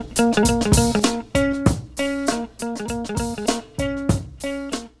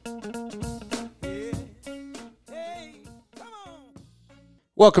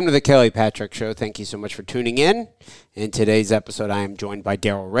Welcome to the Kelly Patrick Show. Thank you so much for tuning in. In today's episode, I am joined by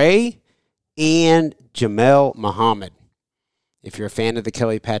Darryl Ray and Jamal Muhammad. If you're a fan of the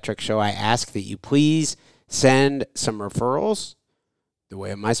Kelly Patrick Show, I ask that you please send some referrals the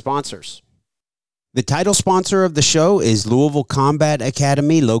way of my sponsors. The title sponsor of the show is Louisville Combat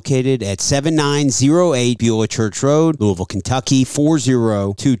Academy, located at 7908 Beulah Church Road, Louisville, Kentucky,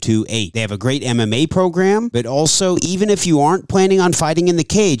 40228. They have a great MMA program, but also, even if you aren't planning on fighting in the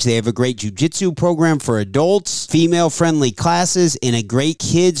cage, they have a great jiu-jitsu program for adults, female-friendly classes, and a great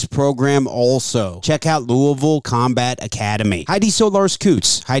kids program also. Check out Louisville Combat Academy. Heidi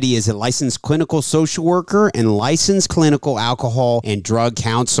Solars-Coots. Heidi is a licensed clinical social worker and licensed clinical alcohol and drug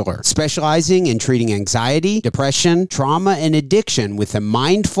counselor, specializing in treating anxiety, depression, trauma, and addiction with a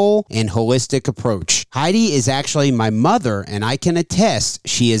mindful and holistic approach. Heidi is actually my mother, and I can attest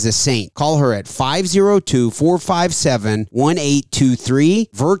she is a saint. Call her at 502-457-1823.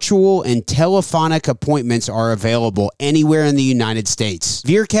 Virtual and telephonic appointments are available anywhere in the United States.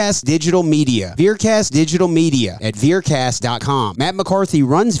 Veercast Digital Media. Veercast Digital Media at veercast.com. Matt McCarthy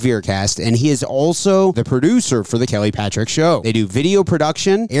runs Veercast, and he is also the producer for the Kelly Patrick Show. They do video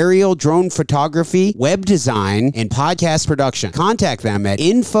production, aerial drone photography, web design, and podcast production. Contact them at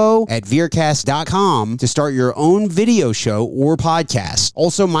info@veercast.com to start your own video show or podcast.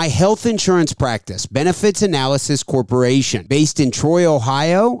 Also, my health insurance practice, Benefits Analysis Corporation. Based in Troy,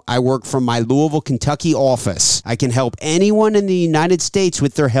 Ohio, I work from my Louisville, Kentucky office. I can help anyone in the United States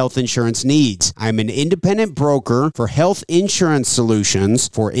with their health insurance needs. I'm an independent broker for health insurance solutions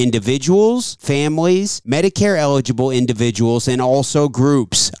for individuals, families, Medicare-eligible individuals, and also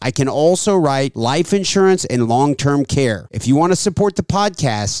groups. I can also write life insurance and long-term care. If you want to support the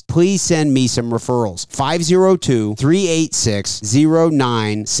podcast, please send me some referrals.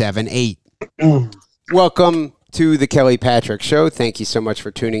 502-386-0978. Welcome to the Kelly Patrick Show. Thank you so much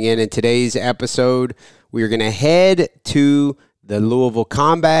for tuning in. In today's episode, we are going to head to the Louisville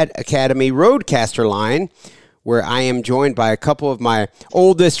Combat Academy Roadcaster line, where I am joined by a couple of my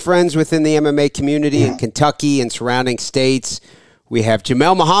oldest friends within the MMA community in Kentucky and surrounding states. We have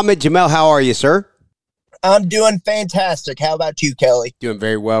Jamal Muhammad. Jamal, how are you, sir? I'm doing fantastic. How about you, Kelly? Doing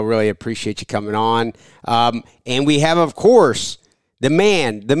very well. Really appreciate you coming on. And we have, of course, the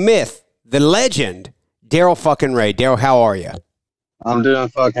man, the myth, the legend, Darryl fucking Ray. Darryl, how are you? I'm doing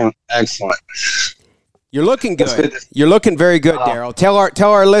fucking excellent. You're looking good. You're looking very good, Darryl. Tell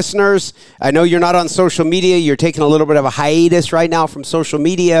our listeners, I know you're not on social media. You're taking a little bit of a hiatus right now from social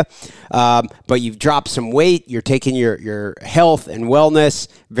media, but you've dropped some weight. You're taking your health and wellness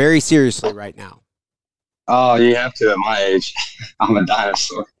very seriously right now. Oh, you have to at my age. I'm a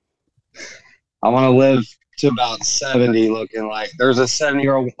dinosaur. I want to live to about 70 looking like there's a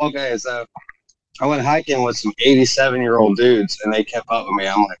 70-year-old. Okay, so I went hiking with some 87-year-old dudes, and they kept up with me.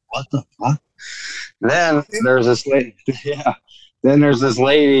 I'm like, what the fuck? Then there's this lady. Yeah. Then there's this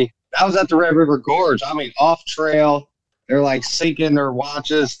lady. I was at the Red River Gorge. I mean, off trail. They're like syncing their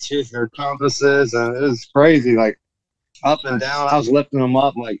watches to their compasses, and it was crazy. Like up and down. I was lifting them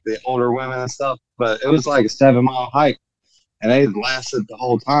up, like the older women and stuff. But it was like a 7-mile hike, and they lasted the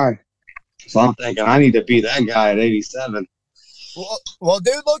whole time. So I'm thinking I need to be that guy at 87. Well,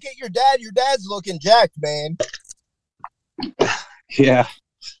 dude, look at your dad. Your dad's looking jacked, man. Yeah,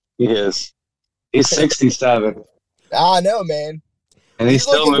 he is. He's 67. I know, man. And he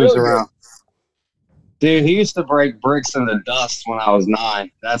still moves really around. Dude, he used to break bricks in the dust when I was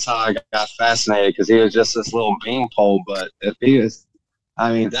 9. That's how I got fascinated, because he was just this little beanpole. But if he was,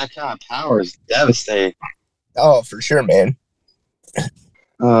 I mean, that kind of power is devastating. Oh, for sure, man.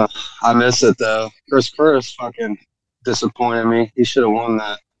 I miss it, though. Chris Curtis fucking disappointed me. He should have won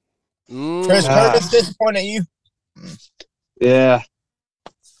that. Chris Curtis disappointed you? Yeah.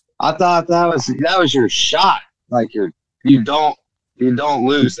 I thought that was your shot. Like you don't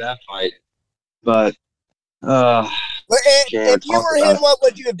lose that fight. But if you were him, what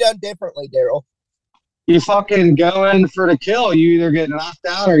would you have done differently, Darryl? You fucking go in for the kill. You either get knocked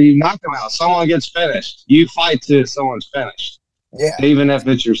out or you knock them out. Someone gets finished. You fight till someone's finished. Yeah. Even if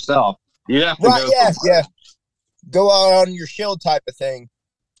it's yourself. You have to go. Yeah. Go out on your shield type of thing.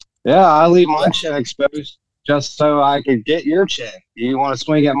 Yeah, I leave my chin exposed just so I could get your chin. You want to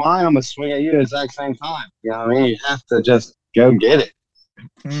swing at mine, I'm going to swing at you at the exact same time. You know what I mean? You have to just go get it.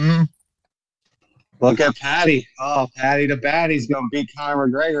 Mm-hmm. Look at Patty. Oh, Patty the Batty's going to beat Conor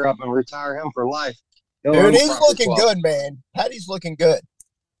McGregor up and retire him for life. Dude, he's looking good, man. Patty's looking good.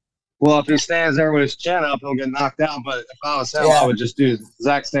 Well, if he stands there with his chin up, he'll get knocked out. But if I was him, I would just do the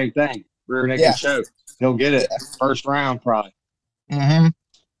exact same thing. Rear naked choke. He'll get it. First round, probably. Mm-hmm.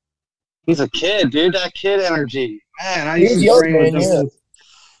 He's a kid, dude. That kid energy. Man, I used He's to young, train with man, them.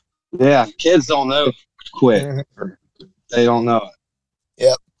 Yeah, kids don't know quit. Mm-hmm. They don't know it.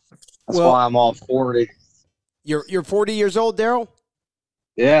 Yep. That's why I'm all 40. You're 40 years old, Darryl?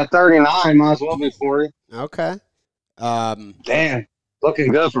 Yeah, 39. Might as well be 40. Okay. Damn.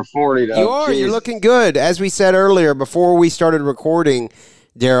 Looking good for 40, though. You are. Jeez. You're looking good. As we said earlier, before we started recording,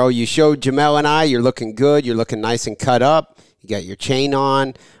 Darryl, you showed Jamal and I, you're looking good. You're looking nice and cut up. You got your chain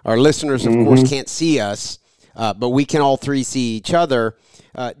on. Our listeners, of course, can't see us, but we can all three see each other.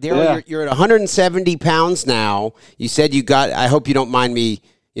 Darryl, you're at 170 pounds now. You said you got, I hope you don't mind me,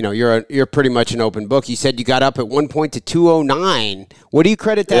 you're pretty much an open book. You said you got up at one point to 209. What do you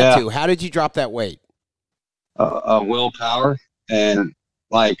credit that to? How did you drop that weight? Willpower and,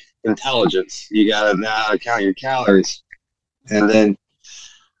 like, intelligence. You got to know how to count your calories. And then,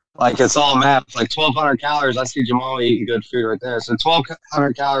 like, it's all mapped. Like, 1,200 calories. I see Jamal eating good food right there. So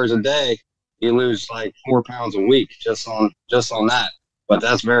 1,200 calories a day, you lose, like, 4 pounds a week just on that. But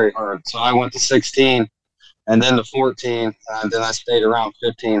that's very hard. So I went to 16 and then to 14. And then I stayed around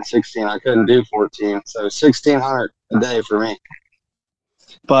 15, 16. I couldn't do 14. So 1,600 a day for me.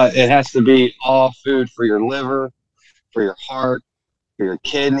 But it has to be all food for your liver, for your heart, for your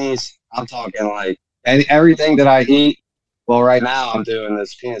kidneys. I'm talking like everything that I eat. Well, right now I'm doing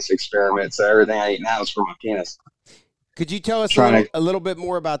this penis experiment, so everything I eat now is for my penis. Could you tell us a little bit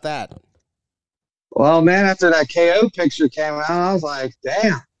more about that? Well, man, after that KO picture came out, I was like,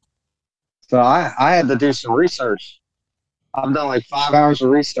 damn. So I had to do some research. I've done like 5 hours of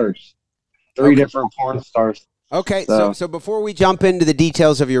research. 3 different porn stars. Okay, so before we jump into the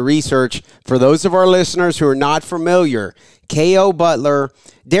details of your research, for those of our listeners who are not familiar, K.O. Butler,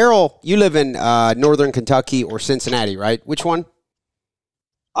 Darryl, you live in northern Kentucky or Cincinnati, right? Which one?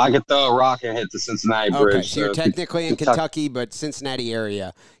 I could throw a rock and hit the Cincinnati Bridge. Okay, so you're technically in Kentucky, but Cincinnati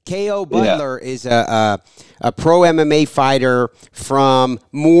area. K.O. Butler is a pro MMA fighter from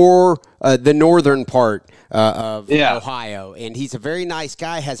more the northern part of Ohio, and he's a very nice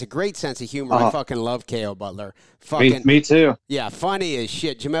guy, has a great sense of humor. I fucking love K.O. Butler. Me too. Yeah, funny as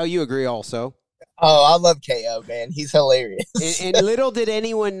shit. Jamel, you agree also? Oh, I love KO, man. He's hilarious. And little did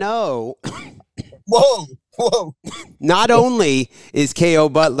anyone know. Whoa. Not only is K.O.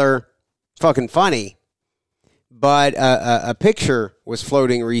 Butler fucking funny, but a picture was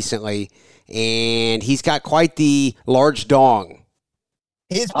floating recently, and he's got quite the large dong.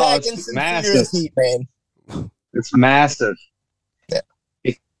 He's packing some serious heat, man. It's massive.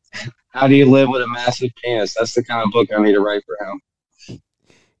 Yeah. How do you live with a massive penis? That's the kind of book I need to write for him.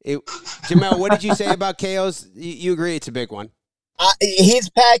 Jamel, what did you say about KO's? You agree it's a big one? He's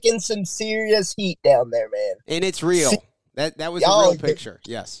packing some serious heat down there, man. And it's real. That was a real picture.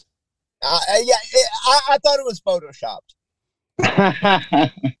 Yes. I thought it was photoshopped.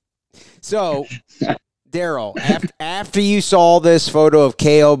 So, Darryl, after you saw this photo of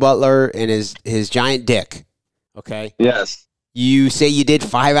K.O. Butler and his giant dick, okay? Yes. You say you did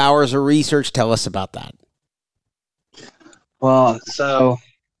 5 hours of research. Tell us about that. Well, so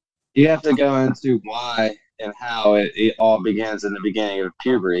you have to go into why and how it all begins in the beginning of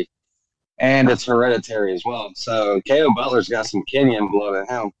puberty. And it's hereditary as well. So K.O. Butler's got some Kenyan blood in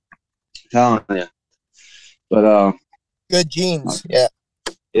him. I'm telling you. But good genes, yeah.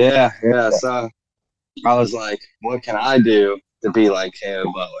 Yeah. So I was like, what can I do to be like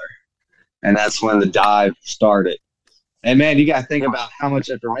K.O. Butler? And that's when the dive started. And man, you got to think about how much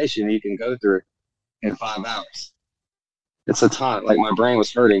information you can go through in 5 hours. It's a ton. Like, my brain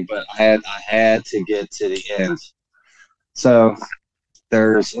was hurting, but I had to get to the end. So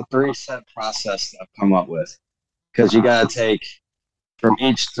there's a 3-step process that I've come up with, because you got to take from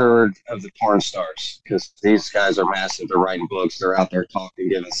each third of the porn stars, because these guys are massive. They're writing books. They're out there talking,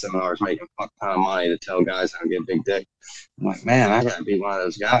 giving seminars, making a fuck ton of money to tell guys how to get big dick. I'm like, man, I got to be one of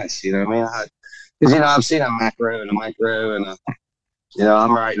those guys. You know what I mean? Because, I've seen a macro and a micro, and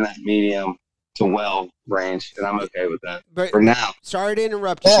I'm right in that medium to well range, and I'm okay with that for now. Sorry to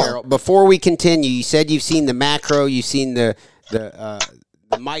interrupt you, Darryl. Before we continue, you said you've seen the macro, you've seen the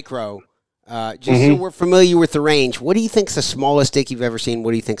micro. So we're familiar with the range, what do you think's the smallest dick you've ever seen?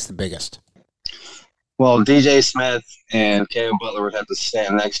 What do you think's the biggest? Well, DJ Smith and K.O. Butler would have to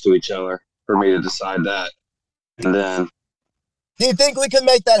stand next to each other for me to decide that. And then, do you think we can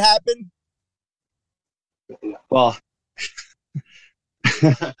make that happen? Well,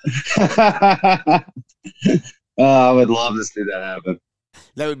 I would love to see that happen.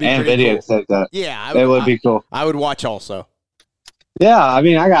 That would be and pretty videos cool. like that. Yeah, it would be cool. I would watch also. Yeah, I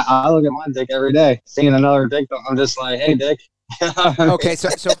mean, I look at my dick every day. Seeing another dick, I'm just like, hey, dick. Okay,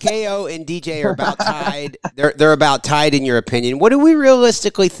 so KO and DJ are about tied. They're about tied in your opinion. What do we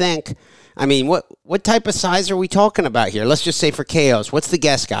realistically think? I mean, what type of size are we talking about here? Let's just say for KO's. What's the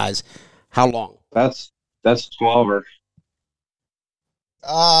guess, guys? How long? That's 12er.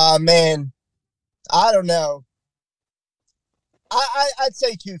 Man, I don't know. I'd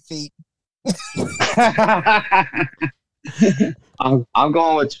say 2 feet. I'm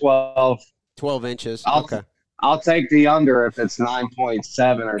going with 12. 12 inches. Okay. I'll take the under if it's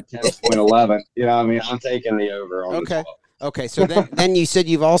 9.7 or 10.11. You know what I mean? I'm taking the over on Okay. the 12. Okay, so then you said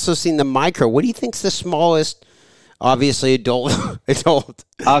you've also seen the micro. What do you think's the smallest, obviously adult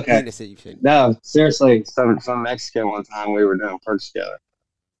Okay. penis that you've seen? No, seriously, some Mexican one time we were doing perks together.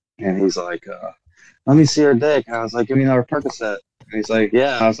 And he's like, let me see your dick. And I was like, give me another Percocet. And he's like,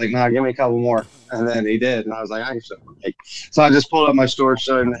 yeah. I was like, nah, give me a couple more. And then he did. And I was like, I can show him. So I just pulled up my storage,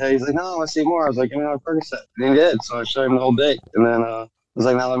 showed him the head. He's like, no, I want to see more. I was like, give me another Percocet. And he did. So I showed him the whole dick. And then I was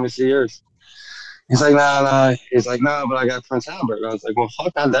like, now let me see yours. He's like, no. He's like, no, but I got Prince Albert. And I was like, well,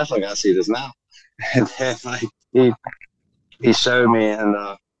 fuck, I definitely got to see this now. And then he showed me, and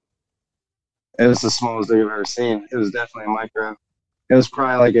it was the smallest thing I've ever seen. It was definitely a micro. It was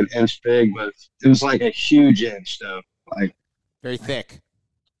probably like an inch big, but it was like a huge inch, though. Like very thick.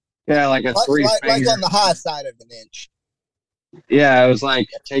 Yeah, like a three finger. Like on the high side of an inch. Yeah, it was like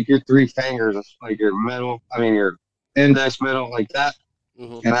take your 3 fingers, like your your index middle, like that,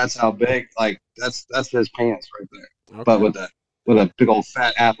 and that's how big. Like that's his penis right there. Okay. But with a big old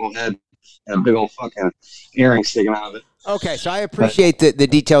fat apple head and a big old fucking earring sticking out of it. Okay, so I appreciate the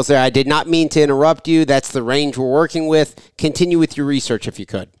details there. I did not mean to interrupt you. That's the range we're working with. Continue with your research if you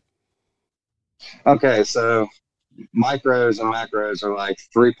could. Okay, so micros and macros are like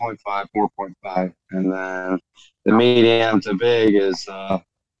 3.5, 4.5, and then the medium to big is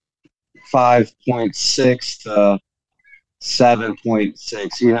 5.6 to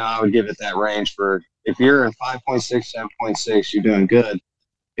 7.6. You know, I would give it that range for if you're in 5.6, 7.6, you're doing good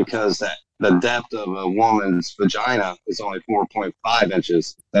because the depth of a woman's vagina is only 4.5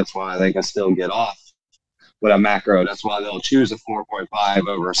 inches. That's why they can still get off with a macro. That's why they'll choose a 4.5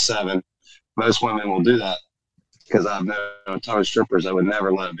 over a 7. Most women will do that because I've known a ton of strippers that would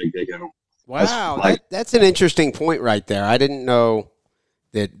never let a big dick in them. Wow, that's an interesting point right there. I didn't know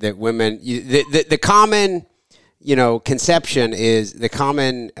that women the common conception is the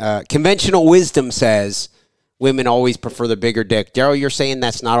common conventional wisdom says women always prefer the bigger dick. Darryl, you're saying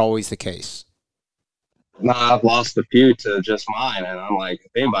that's not always the case. No, I've lost a few to just mine, and I'm like, if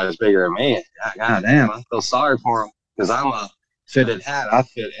anybody's bigger than me, god damn, I feel sorry for them because I'm a fitted hat. I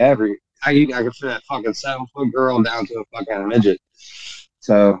fit I can fit that fucking 7-foot girl down to a fucking midget.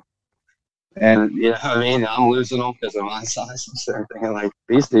 So, and you know what I mean? I'm losing them because of my size. I'm sitting thinking like,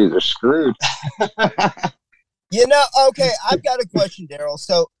 these dudes are screwed. Okay, I've got a question, Darryl.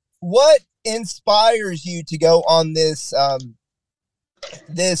 So, what inspires you to go on this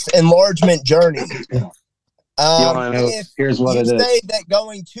this enlargement journey? You want to know? Here's what it is. You say that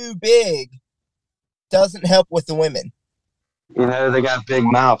going too big doesn't help with the women. You know, they got big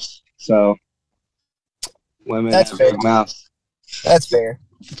mouths, so women have big mouths. That's fair.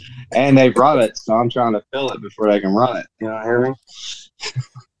 And they run it, so I'm trying to fill it before they can run it. You know what I mean?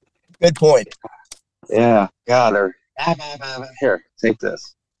 Good point. Yeah. God, they're here. Take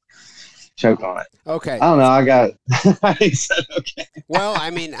this. Choke on it. Okay. I don't know. He said okay. Well, I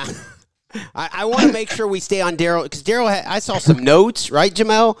mean, I want to make sure we stay on Darryl because Darryl, I saw some notes, right,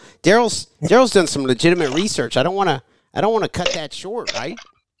 Jamal? Darryl's done some legitimate research. I don't want to cut that short, right?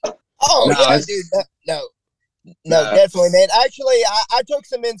 Oh no, yeah, dude. No, definitely, man. Actually, I took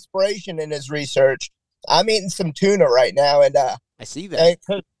some inspiration in his research. I'm eating some tuna right now, and I see that.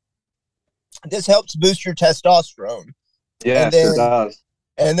 This helps boost your testosterone. Yes, it does.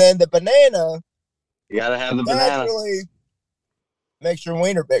 And then the banana. You gotta have the banana. Actually makes your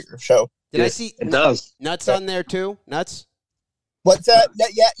wiener bigger. So did I see? It does. Nuts on there too. Nuts. What's that?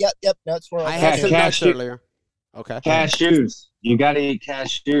 Yep. Nuts. I had some nuts earlier. Okay. Cashews. You got to eat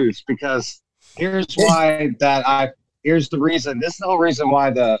cashews because here's here's the reason. This is the whole reason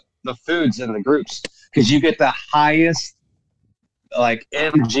why the food's in the groups because you get the highest like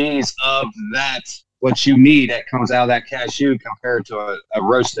mgs of that what you need that comes out of that cashew compared to a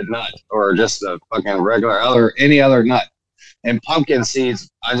roasted nut or just a fucking regular any other nut. And pumpkin seeds,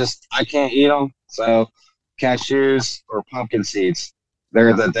 I can't eat them. So cashews or pumpkin seeds.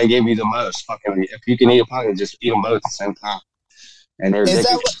 They give you the most. Fucking, if you can eat a pumpkin, just eat them both at the same time. And is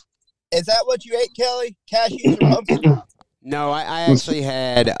that what you ate, Kelly? Cashews or pumpkin? No, I actually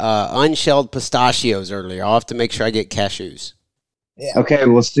had unshelled pistachios earlier. I'll have to make sure I get cashews. Yeah. Okay,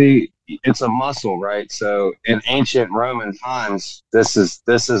 well, see, it's a muscle, right? So in ancient Roman times, this is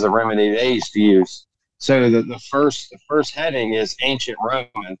a remedy they used to use. So the first heading is ancient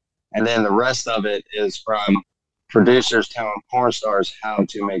Roman, and then the rest of it is from producers telling porn stars how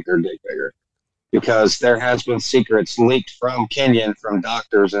to make their dick bigger. Because there has been secrets leaked from Kenyan, from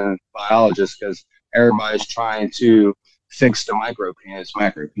doctors and biologists, because everybody's trying to fix the micro penis,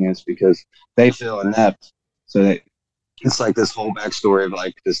 macro penis, because they feel inept. So it's like this whole backstory of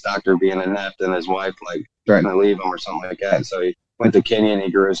like this doctor being inept and his wife like threatened to leave him or something like that. And so he went to Kenya and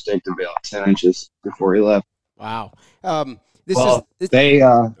he grew his dick to be about 10 inches before he left. Wow. They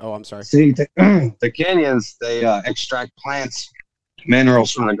Oh, I'm sorry. see the Kenyans, they extract plants,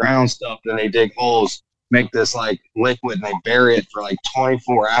 minerals from the ground stuff, then they dig holes, make this like liquid, and they bury it for like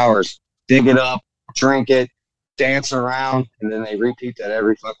 24 hours, dig it up, drink it, dance around, and then they repeat that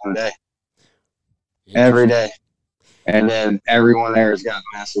every fucking day. Every day. And then everyone there has got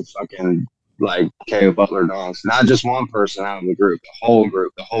massive fucking like KO Butler dongs. Not just one person out of the group,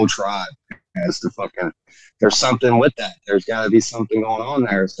 the whole tribe has to fucking, there's something with that. There's got to be something going on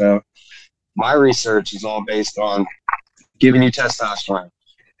there. So my research is all based on giving you testosterone.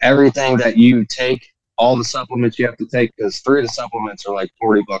 Everything that you take, all the supplements you have to take, because 3 of the supplements are like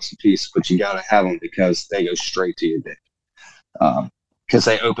 $40 a piece, but you got to have them because they go straight to your dick. Because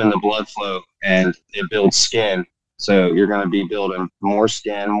they open the blood flow and it builds skin. So you're going to be building more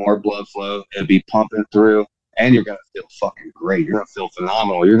skin, more blood flow. It'll be pumping through, and you're going to feel fucking great. You're going to feel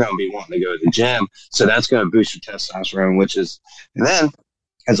phenomenal. You're going to be wanting to go to the gym. So that's going to boost your testosterone, and then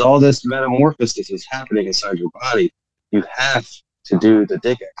as all this metamorphosis is happening inside your body, you have to do the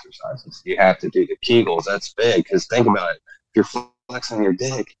dick exercises. You have to do the Kegels. That's big, because think about it. If you're flexing your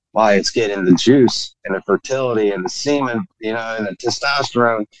dick, why, it's getting the juice and the fertility and the semen, and the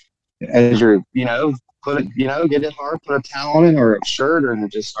testosterone as you're, put it, get it hard, put a towel on it or a shirt, and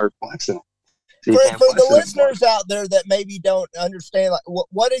just start flexing. So for the listeners out there that maybe don't understand, like,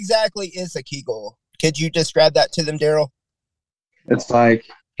 what exactly is a Kegel? Could you describe that to them, Darryl? It's like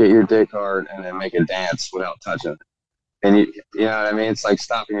get your dick hard and then make a dance without touching it. And you know what I mean? It's like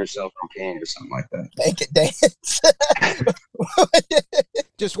stopping yourself from peeing or something like that. Make it dance.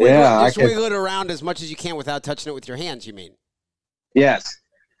 Just wiggle it around as much as you can without touching it with your hands, you mean? Yes.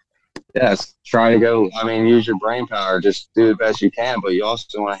 Try to go, use your brain power. Just do the best you can, but you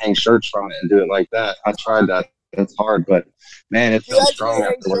also want to hang shirts from it and do it like that. I tried that. It's hard, but man, it feels strong.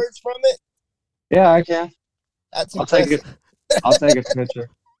 Hang shirts from it? Yeah, I can. That's impressive. I'll take a picture.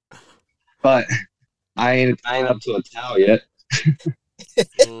 But I ain't up to a towel yet.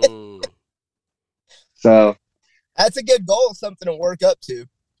 So that's a good goal, something to work up to.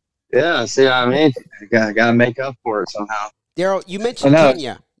 Yeah, see what I mean? I gotta make up for it somehow. Darryl, you mentioned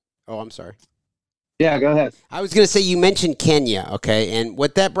Kenya. Oh, I'm sorry. Yeah, go ahead. I was going to say you mentioned Kenya, okay? And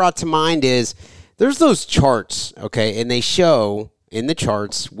what that brought to mind is there's those charts, okay? And they show in the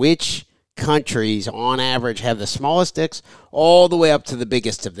charts which countries on average have the smallest dicks all the way up to the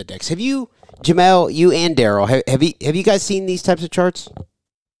biggest of the dicks. Have you, Jamal, you and Darryl, have you guys seen these types of charts?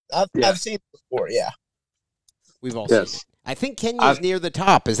 I've seen it before, yeah. We've all seen it. I think Kenya's near the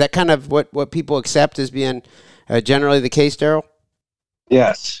top. Is that kind of what people accept as being generally the case, Darryl?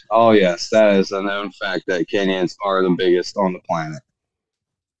 Yes. Oh, yes. That is a known fact that Kenyans are the biggest on the planet.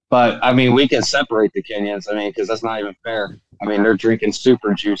 But, we can separate the Kenyans, because that's not even fair. They're drinking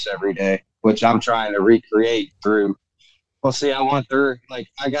super juice every day, which I'm trying to recreate through. Well, see,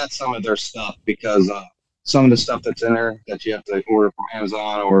 I got some of their stuff because some of the stuff that's in there that you have to order from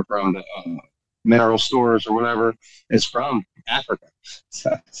Amazon or from the mineral stores or whatever is from Africa.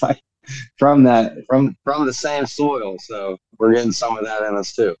 So it's like, from the same soil, so we're getting some of that in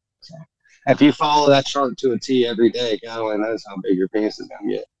us too. So if you follow that chart to a T every day, God only knows how big your penis is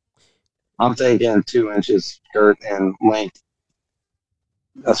gonna get. I'm taking 2 inches girth and length.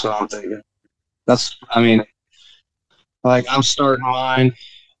 That's what I'm taking. I'm starting mine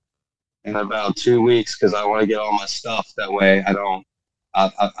in about 2 weeks because I want to get all my stuff. That way I'm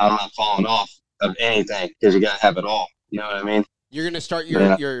not falling off of anything, because you gotta have it all. You know what I mean? You're going to start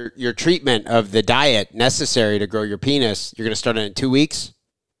your treatment of the diet necessary to grow your penis. You're going to start it in 2 weeks?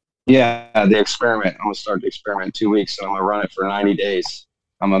 Yeah, the experiment. I'm going to start the experiment in 2 weeks, so I'm going to run it for 90 days.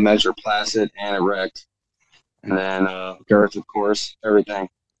 I'm going to measure placid and erect, and then girth, of course, everything.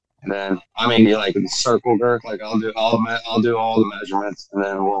 And then, like the circle girth, like I'll do all the measurements, and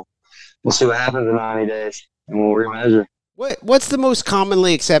then we'll see what happens in 90 days, and we'll remeasure. What's the most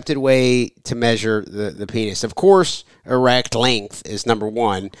commonly accepted way to measure the penis? Of course, erect length is number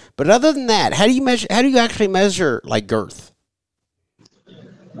one. But other than that, how do you actually measure like girth?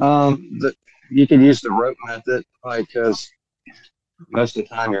 You can use the rope method, because most of the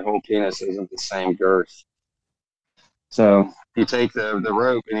time your whole penis isn't the same girth. So you take the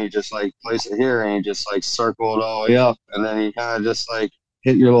rope and you just like place it here and you just like circle it all the way up, and then you kind of just like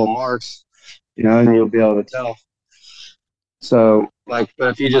hit your little marks, and you'll be able to tell. So like, but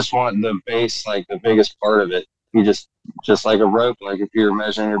if you just want the base, like the biggest part of it, you just like a rope, like if you're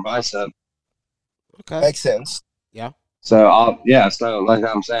measuring your bicep. Okay, makes sense. Yeah. So so like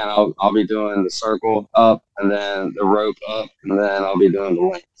I'm saying, I'll be doing the circle up and then the rope up, and then I'll be doing the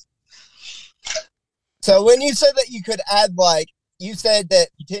length. So when you said that you could add, like, you said that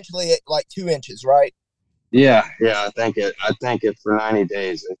potentially like 2 inches, right? Yeah. I think it for 90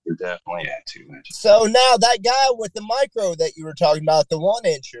 days, it could definitely add 2 inches. So now that guy with the micro that you were talking about, the 1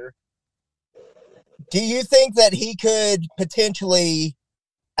 incher, do you think that he could potentially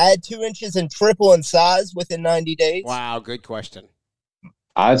add 2 inches and triple in size within 90 days? Wow, good question.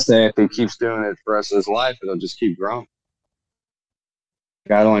 I'd say if he keeps doing it for the rest of his life, it'll just keep growing.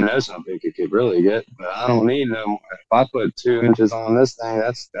 God only knows how big it could really get, but I don't need no. If I put 2 inches on this thing,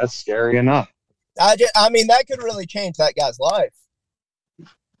 that's scary enough. I mean, that could really change that guy's life.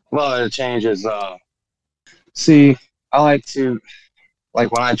 Well, it changes. See, I like to,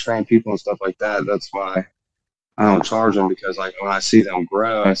 like when I train people and stuff like that, that's why I don't charge them, because like when I see them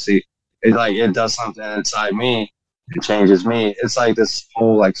grow, I see it, like it does something inside me. It changes me. It's like this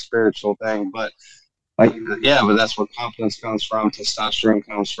whole like spiritual thing, but like, yeah, but that's where confidence comes from. Testosterone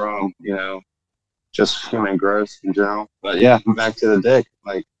comes from, just human growth in general. But yeah, back to the dick.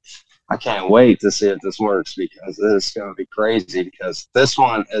 Like, I can't wait to see if this works, because this is going to be crazy, because this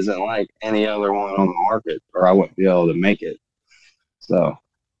one isn't like any other one on the market, or I wouldn't be able to make it. So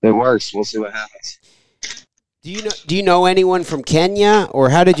if it works, we'll see what happens. Do you know anyone from Kenya, or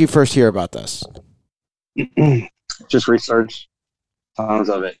how did you first hear about this? Just research, tons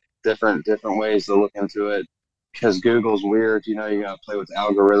of it, different ways to look into it, because Google's weird. You got to play with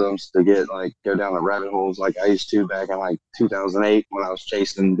algorithms to go down the rabbit holes like I used to back in like 2008 when I was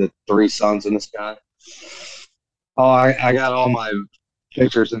chasing the 3 suns in the sky. Oh, I got all my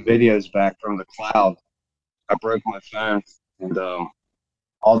pictures and videos back from the cloud. I broke my phone, and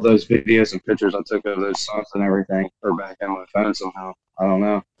all those videos and pictures I took of those suns and everything are back in my phone somehow. I don't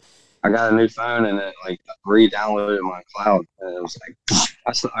know. I got a new phone, and it like re-downloaded my cloud, and it was like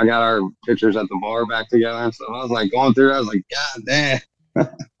I got our pictures at the bar back together and stuff. I was like going through. I was like, God damn.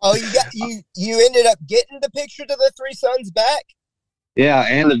 Oh, you ended up getting the picture to the 3 suns back? Yeah,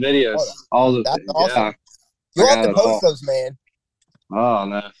 and the videos, all the. That's awesome. Yeah, you'll have to post those, man. Oh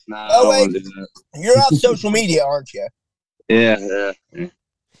no, Oh wait, you're off social media, aren't you? Yeah.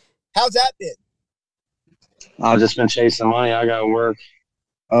 How's that been? I've just been chasing money. I got work.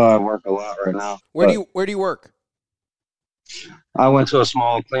 Oh, I work a lot right now. Where do you work? I went to a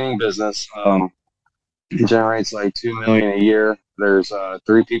small cleaning business. It generates like $2 million a year. There's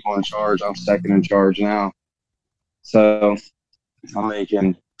 3 people in charge. I'm second in charge now, so I'm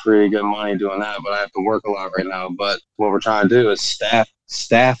making pretty good money doing that. But I have to work a lot right now. But what we're trying to do is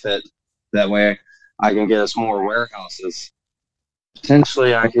staff it. That way, I can get us more warehouses.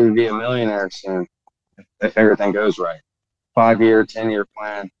 Potentially, I could be a millionaire soon if everything goes right. 5-year, 10-year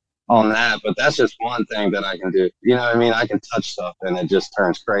plan on that, but that's just one thing that I can do. You know what I mean? I can touch stuff and it just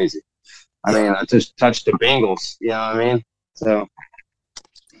turns crazy. I mean, I just touched the Bengals. You know what I mean? So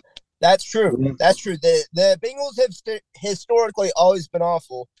that's true. That's true. The Bengals have historically always been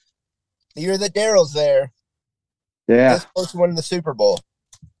awful. The year that Darryl's there, yeah, this close to winning the Super Bowl.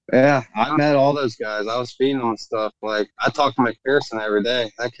 Yeah, I met all those guys. I was feeding them stuff. Like, I talked to McPherson every day.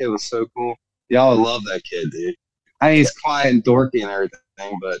 That kid was so cool. Y'all would love that kid, dude. I mean, he's quiet and dorky and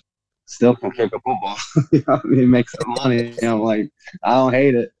everything, but still can kick a football. You know, he makes some money. I'm like, I don't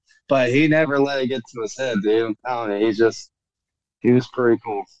hate it. But he never let it get to his head, dude. I'm telling you, he was pretty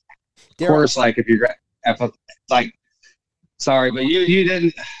cool. Of course, like, like, sorry, but you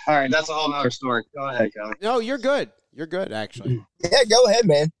didn't. All right, that's a whole nother story. Go ahead, Kelly. No, you're good. You're good, actually. Yeah, go ahead,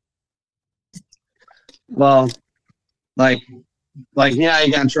 man. Well, yeah,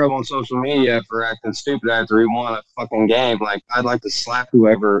 he got in trouble on social media for acting stupid after he won a fucking game. Like, I'd like to slap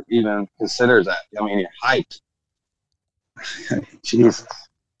whoever even considers that. I mean, you're hyped. Jesus.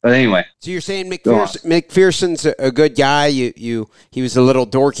 But anyway. So you're saying McPherson's a good guy? He was a little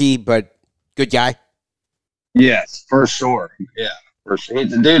dorky, but good guy? Yes, for sure. Yeah, for sure.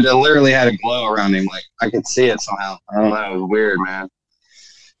 The dude that literally had a glow around him. Like, I could see it somehow. I don't know. It was weird, man.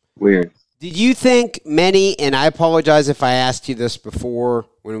 Weird. Did you think many, and I apologize if I asked you this before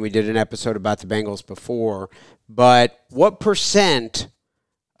when we did an episode about the Bengals before, but what percent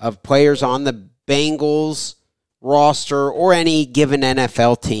of players on the Bengals roster or any given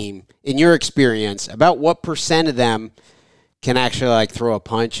NFL team, in your experience, about what percent of them can actually like throw a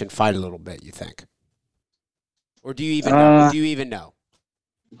punch and fight a little bit, you think? Or do you even know? Do you even know?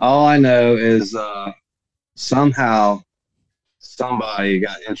 All I know is somehow somebody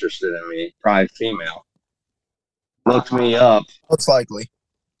got interested in me, probably female. Looked me up. Most likely.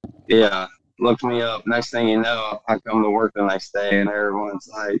 Yeah, looked me up. Next thing you know, I come to work the next day and everyone's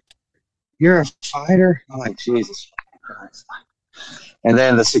like, "You're a fighter?" I'm like, Jesus Christ. And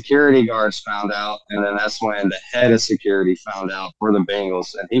then the security guards found out, and then that's when the head of security found out for the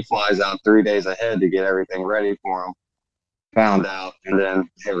Bengals, and he flies out 3 days ahead to get everything ready for him. Found out, and then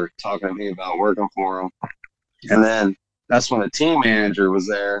they were talking to me about working for him. And then that's when the team manager was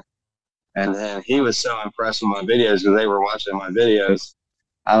there, and then he was so impressed with my videos because they were watching my videos.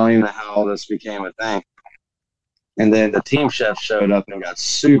 I don't even know how all this became a thing. And then the team chef showed up and got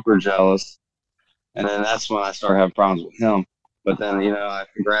super jealous, and then that's when I started having problems with him. But then, I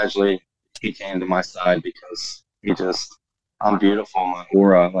gradually he came to my side because I'm beautiful, my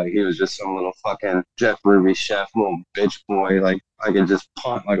aura. Like, he was just some little fucking Jeff Ruby chef, little bitch boy. Like, I could just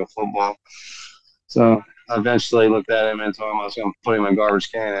punt like a football. So I eventually looked at him and told him I was going to put him in a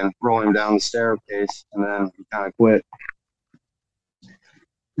garbage can and roll him down the staircase. And then he kind of quit.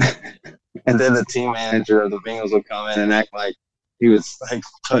 And then the team manager of the Bengals would come in and act like he was like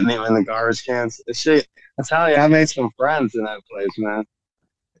putting him in the garbage cans. Shit, I tell you, I made some friends in that place, man.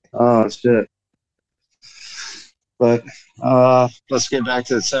 Oh, shit. But let's get back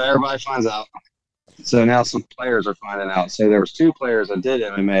to it. So everybody finds out. So now some players are finding out. So there was 2 players that did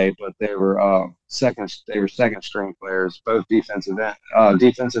MMA, but they were second string players, both defensive end and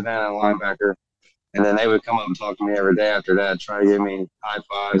linebacker. And then they would come up and talk to me every day after that, try to give me high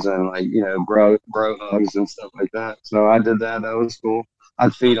fives and bro hugs and stuff like that. So I did that. That was cool.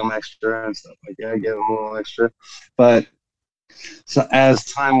 I'd feed them extra and stuff like that, give them a little extra. But so as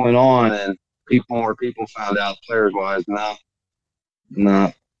time went on and more people found out players wise, not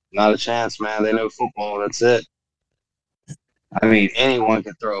a chance, man. They know football. That's it. I mean, anyone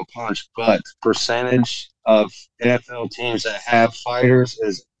can throw a punch, but percentage of NFL teams that have fighters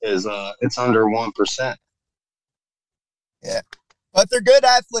is it's under 1%. Yeah, but they're good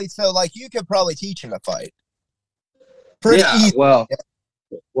athletes, so like you could probably teach them to fight. Pretty easy.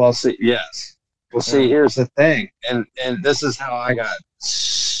 Well, see, yes. Well, see, here's the thing, and this is how I got.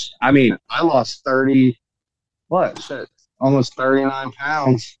 I mean, I lost almost 39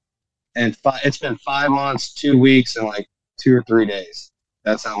 pounds, and it's been 5 months, 2 weeks, and like 2 or 3 days.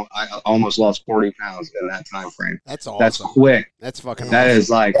 That's how I almost lost 40 pounds in that time frame. That's awesome. That's quick. That's fucking That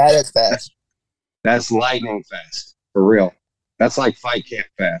awesome. That is fast. That's lightning fast, for real. That's like fight camp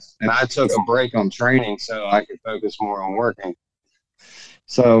fast. And I took a break on training so I could focus more on working.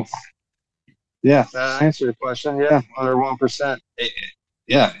 So, yeah, that answered your question. Yeah, under 1%. It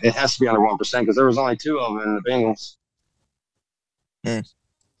has to be under 1% because there was only 2 of them in the Bengals.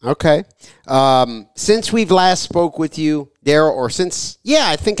 Okay. Since we've last spoke with you, Darryl,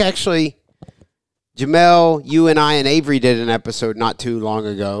 I think actually Jamel, you and I and Avery did an episode not too long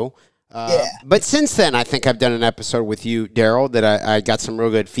ago. But since then, I think I've done an episode with you, Darryl, that I got some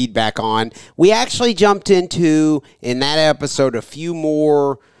real good feedback on. We actually jumped into, in that episode, a few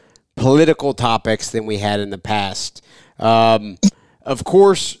more political topics than we had in the past. Of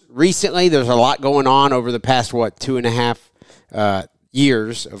course, recently, there's a lot going on over the past, 2.5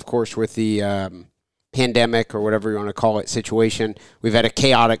 years, of course, with the pandemic or whatever you want to call it situation. We've had a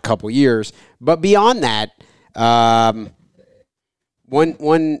chaotic couple years. But beyond that,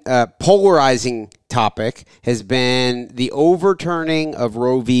 one polarizing topic has been the overturning of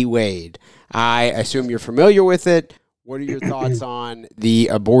Roe v. Wade. I assume you're familiar with it. What are your thoughts on the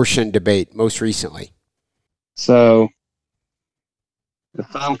abortion debate most recently? So,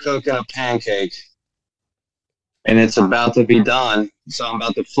 if I'm cooking a pancake and it's about to be done, so I'm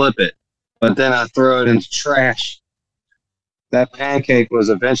about to flip it, but then I throw it into trash, that pancake was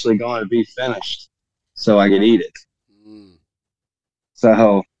eventually going to be finished so I could eat it.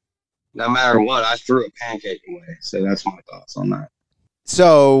 So, no matter what, I threw a pancake away. So that's my thoughts on that.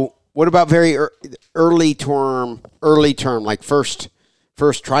 So, what about very early term, like first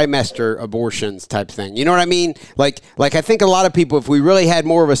trimester abortions type thing? You know what I mean? Like I think a lot of people, if we really had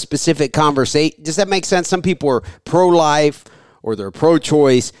more of a specific conversation, does that make sense? Some people are pro-life or they're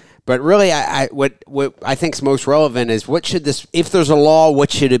pro-choice, but really, what I think is most relevant is what should this? If there's a law, what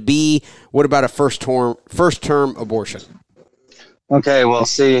should it be? What about a first term abortion? Okay, well,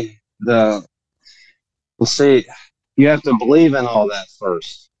 you have to believe in all that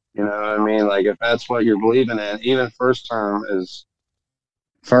first. You know what I mean? Like, if that's what you're believing in, even first term.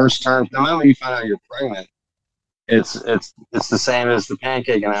 The moment you find out you're pregnant, it's the same as the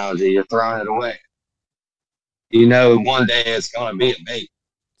pancake analogy. You're throwing it away. you know one day it's going to be a baby.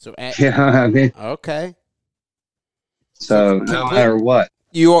 So, You know what I mean? okay. So no matter what.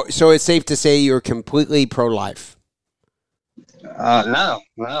 So it's safe to say you're completely pro-life. No.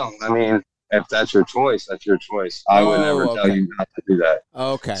 I mean, if that's your choice, that's your choice. I would never tell you not to do that.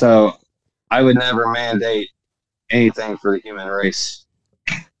 Okay. So I would never mandate anything for the human race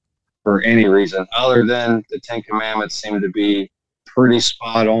for any reason other than the 10 Commandments seem to be pretty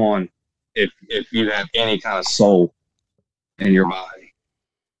spot on if you have any kind of soul in your body.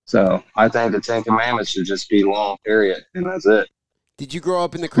 So I think the 10 Commandments should just be law, period, and that's it. Did you grow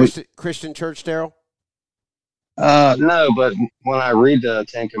up in the Christian church, Darryl? No, but when I read the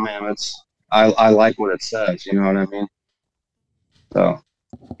 10 Commandments, I like what it says. You know what I mean? So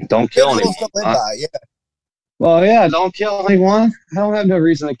don't kill anyone. Yeah. Well, yeah, don't kill anyone. I don't have no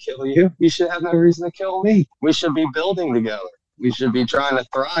reason to kill you. You should have no reason to kill me. We should be building together. We should be trying to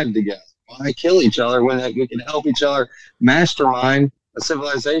thrive together. Why kill each other when we can help each other mastermind a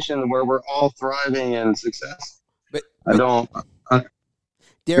civilization where we're all thriving and successful? But I don't.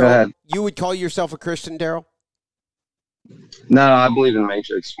 Darryl, you would call yourself a Christian, Darryl? No, I believe in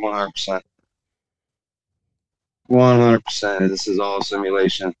Matrix 100%. 100%. This is all a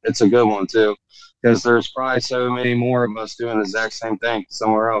simulation. It's a good one, too, because there's probably so many more of us doing the exact same thing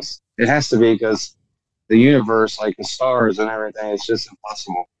somewhere else. It has to be because the universe, like the stars and everything, it's just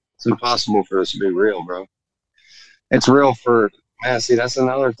impossible. It's impossible for this to be real, bro. It's real for, man, see, that's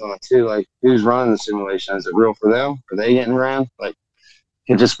another thought, too. Like, who's running the simulation? Is it real for them? Are they getting ran? Like,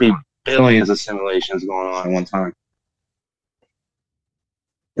 it could just be billions of simulations going on at one time.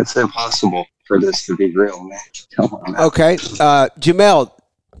 It's impossible for this to be real, man. Come on, man. Okay. Jamal,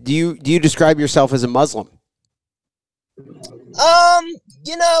 do you describe yourself as a Muslim? I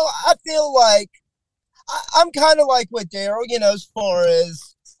feel like I'm kind of like with Darryl, as far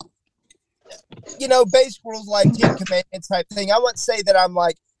as, basic rules like 10 Commandments type thing. I wouldn't say that I'm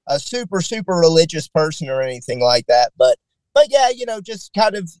like a super, super religious person or anything like that. But yeah, just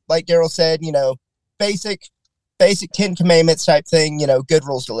kind of like Darryl said, basic 10 Commandments type thing, good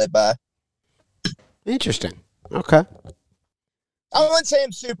rules to live by. Interesting. Okay. I wouldn't say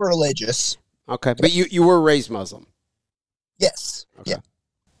I'm super religious. Okay. But you were raised Muslim. Yes. Okay. Yeah.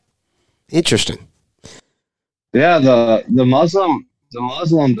 Interesting. Yeah, the Muslim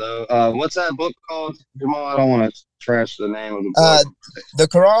though. What's that book called, Jamal? I don't want to trash the name of the book. The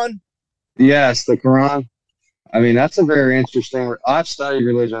Quran. Yes, the Quran. I mean, that's a very interesting. I've studied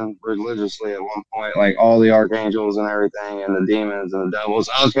religion religiously at one point, like all the archangels and everything, and the demons and the devils.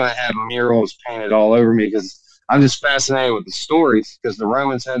 I was going to have murals painted all over me because I'm just fascinated with the stories. Because the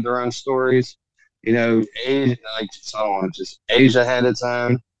Romans had their own stories, Asia, Asia had its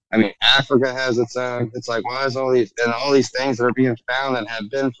own. I mean, Africa has its own. It's like, why is all these things that are being found and have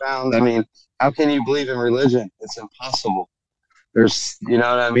been found? I mean, how can you believe in religion? It's impossible. There's, you know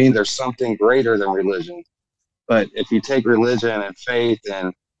what I mean? There's something greater than religion. But if you take religion and faith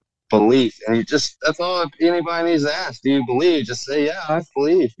and belief, and that's all anybody needs to ask. Do you believe? Just say, yeah, I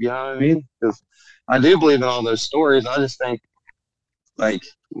believe. You know what I mean? Because I do believe in all those stories. I just think, like,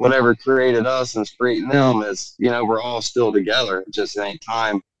 whatever created us and is creating them is, we're all still together. It just ain't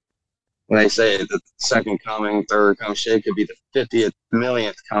time. When they say the second coming, third coming, shit could be the 50th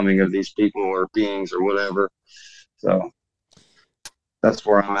millionth coming of these people or beings or whatever. So that's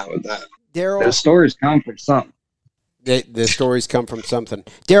where I'm at with that. Darryl, the stories come from something. The stories come from something.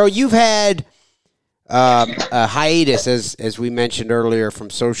 Darryl, you've had a hiatus, as we mentioned earlier, from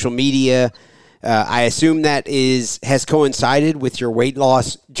social media. I assume that has coincided with your weight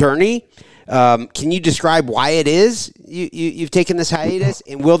loss journey. Can you describe why it is you've taken this hiatus,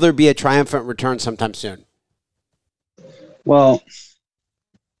 and will there be a triumphant return sometime soon? Well,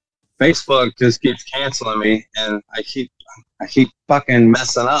 Facebook just keeps canceling me, and I keep fucking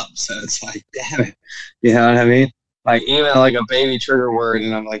messing up. So it's like, damn it, you know what I mean? Like even like a baby trigger word,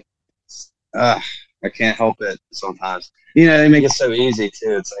 and I'm like, I can't help it sometimes. They make it so easy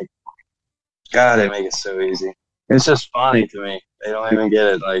too. It's like, God, they make it so easy. It's just funny to me. They don't even get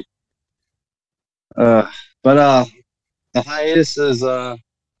it. Like, but the hiatus is, well,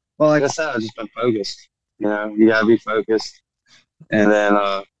 like I said, I've just been focused. You gotta be focused. And then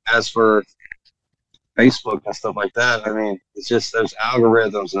as for Facebook and stuff like that, I mean, it's just those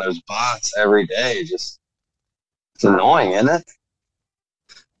algorithms and those bots every day. It's annoying, isn't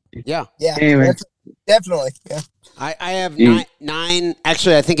it? Yeah, anyway. Definitely. Yeah. I have nine.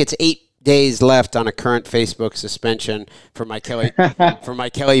 Actually, I think it's 8 days left on a current Facebook suspension for my Kelly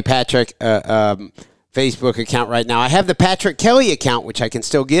Patrick Facebook account right now. I have the Patrick Kelly account, which I can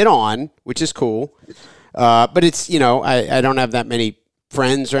still get on, which is cool. But it's I don't have that many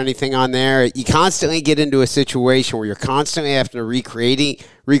friends or anything on there. You constantly get into a situation where you're constantly having to recreate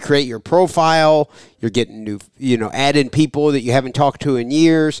your profile. You're getting new, add in people that you haven't talked to in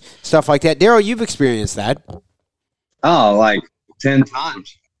years, stuff like that. Darryl, you've experienced that. Oh, like 10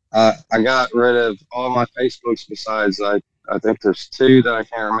 times. I got rid of all my Facebooks besides I think there's 2 that I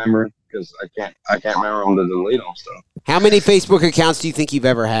can't remember because I can't remember them to delete them. So How many Facebook accounts do you think you've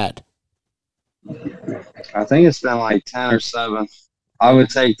ever had? I think it's been like 10 or 7. I would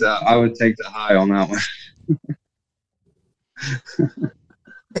take the high on that one.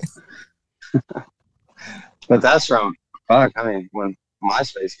 But that's from when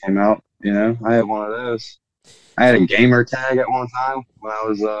MySpace came out, I had one of those. I had a gamer tag at one time when I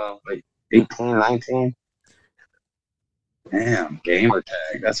was like 18, 19. Damn, gamer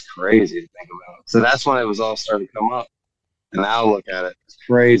tag. That's crazy to think about. So that's when it was all starting to come up. And now look at it. It's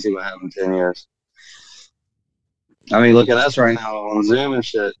crazy what happened in 10 years. I mean, look at us right now on Zoom and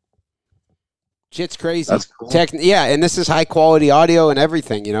shit. Shit's crazy. That's cool. And this is high quality audio and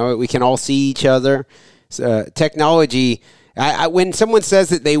everything. We can all see each other. Technology. When someone says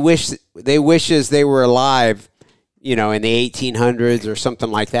that they wishes they were alive, in the 1800s or something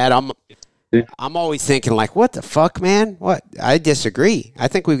like that, I'm always thinking like, what the fuck, man? What? I disagree. I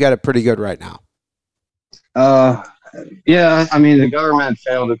think we've got it pretty good right now. Yeah, I mean, the government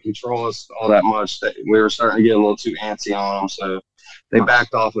failed to control us all that much. That we were starting to get a little too antsy on them, so they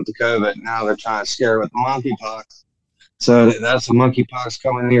backed off with the COVID. Now they're trying to scare with the monkeypox. So that's the monkeypox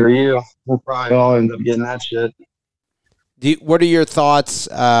coming near you. We'll probably all end up getting that shit. What are your thoughts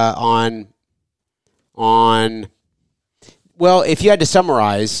on? Well, if you had to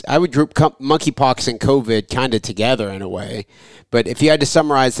summarize, I would group monkeypox and COVID kind of together in a way. But if you had to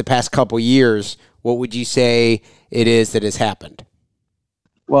summarize the past couple years, what would you say it is that has happened?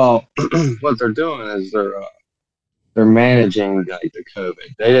 Well, what they're doing is they're managing like the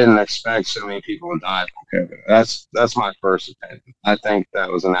COVID. They didn't expect so many people to die from COVID. That's my first opinion. I think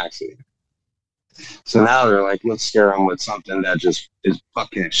that was an accident. So now they're like, let's scare them with something that just is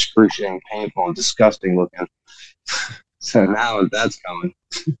fucking excruciating, painful, and disgusting looking. So now that's coming.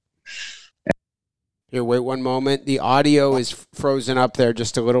 Here, wait one moment. The audio is frozen up there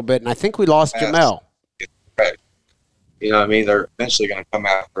just a little bit, and I think we lost Jamal. Right. You know what I mean? They're eventually going to come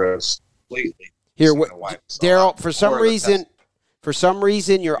after us completely. Here, Darryl, for some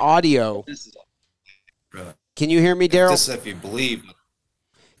reason, your audio. Can you hear me, Darryl? This is if you believe.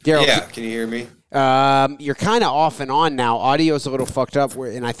 Darryl, yeah, can you hear me? You're kind of off and on now. Audio's a little fucked up,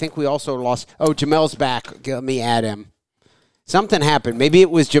 and I think we also lost. Oh, Jamel's back. Let me add him. Something happened. Maybe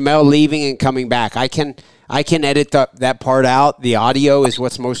it was Jamal leaving and coming back. I can edit that part out. The audio is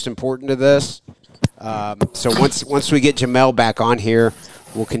what's most important to this. So once we get Jamal back on here,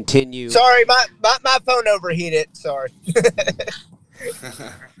 we'll continue. Sorry, my phone overheated. Sorry.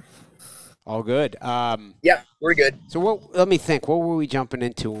 All good. Yeah, we're good. So let me think. What were we jumping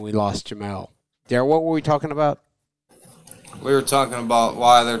into when we lost Jamal? Darryl, what were we talking about? We were talking about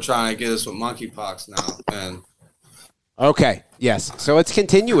why they're trying to get us with monkeypox now. And okay, yes. So let's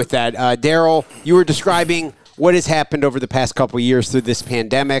continue with that. Darryl, you were describing what has happened over the past couple of years through this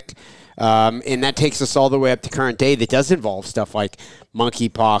pandemic, and that takes us all the way up to current day. That does involve stuff like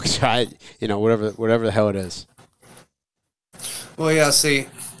monkeypox, right? Whatever the hell it is. Well, yeah. See,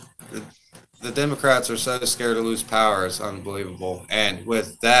 the Democrats are so scared to lose power; it's unbelievable. And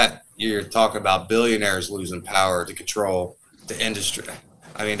with that, you're talking about billionaires losing power to control the industry.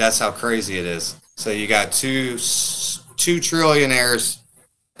 I mean, that's how crazy it is. So you got two trillionaires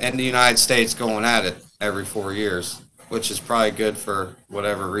in the United States going at it every 4 years, which is probably good for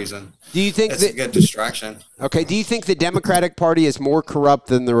whatever reason. Do you think it's a good distraction? Okay. Do you think the Democratic Party is more corrupt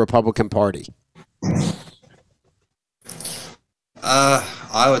than the Republican Party?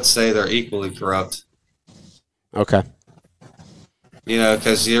 I would say they're equally corrupt. Okay.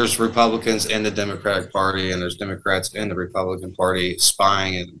 Because there's Republicans in the Democratic Party and there's Democrats in the Republican Party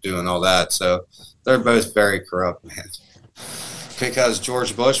spying and doing all that. So they're both very corrupt, man. Because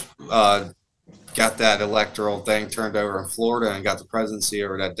George Bush got that electoral thing turned over in Florida and got the presidency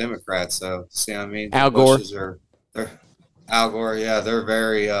over that Democrat. So, see what I mean? Al Gore. Al Gore, yeah, they're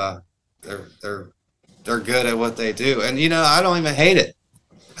very they're good at what they do. And, I don't even hate it.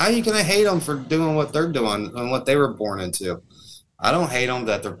 How are you going to hate them for doing what they're doing and what they were born into? I don't hate them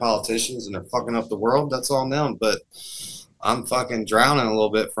that they're politicians and they're fucking up the world. That's all them. But I'm fucking drowning a little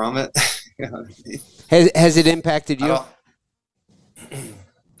bit from it. You know what I mean? Has it impacted you?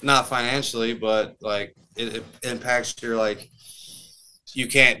 Not financially, but like it impacts your you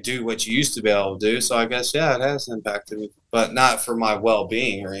can't do what you used to be able to do. So I guess it has impacted me, but not for my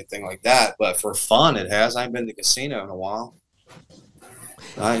well-being or anything like that. But for fun, it has. I ain't been to the casino in a while.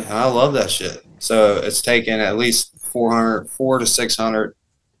 I love that shit. So it's taken at least 4 to 600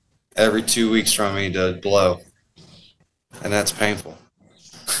 every 2 weeks from me to blow, and that's painful.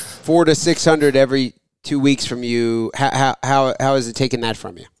 400 to 600 every 2 weeks from you. How is it taking that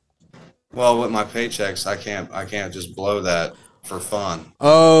from you? Well, with my paychecks, I can't just blow that for fun.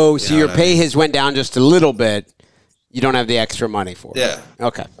 Oh, You so know your what I pay mean? has went down just a little bit. You don't have the extra money for it. Yeah,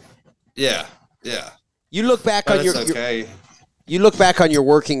 Okay. yeah. You look back But on it's your okay. you look back on your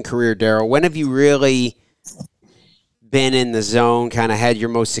working career, Darryl. When have you really been in the zone, kind of had your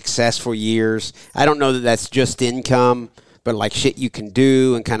most successful years? I don't know that that's just income, but like shit you can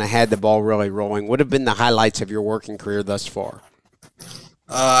do and kind of had the ball really rolling. What have been the highlights of your working career thus far?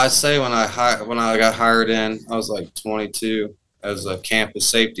 I'd say when I got hired in, I was like 22 as a campus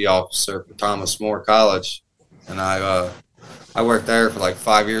safety officer for Thomas More College, and I worked there for like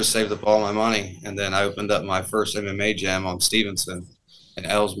 5 years, saved up all my money, and then I opened up my first MMA gym on Stevenson in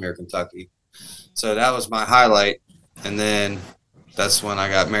Ellesmere, Kentucky. So that was my highlight, and then that's when I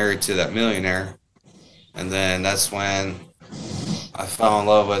got married to that millionaire, and then that's when I fell in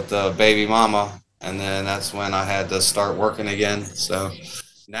love with the baby mama, and then that's when I had to start working again. So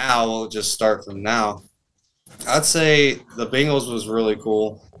now we'll just start from now. I'd say the Bengals was really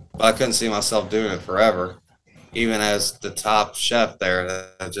cool, but I couldn't see myself doing it forever. Even as the top chef there,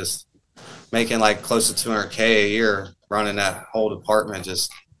 just making like close to 200K a year running that whole department,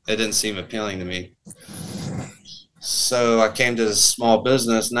 just it didn't seem appealing to me. So I came to this small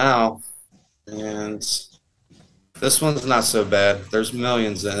business now, and this one's not so bad. There's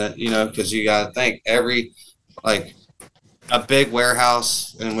millions in it, because you got to think like a big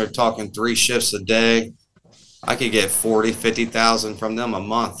warehouse, and we're talking 3 shifts a day. I could get 40, 50,000 from them a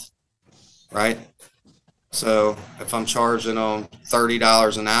month, right? So if I'm charging them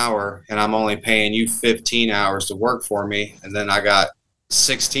 $30 an hour and I'm only paying you 15 hours to work for me, and then I got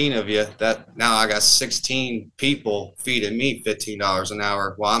 16 of you, that now I got 16 people feeding me $15 an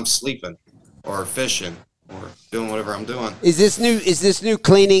hour while I'm sleeping or fishing or doing whatever I'm doing. Is this new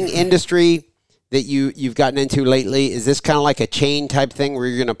cleaning industry that you've gotten into lately? Is this kind of like a chain type thing where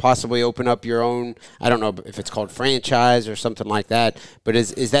you're going to possibly open up your own? I don't know if it's called franchise or something like that, but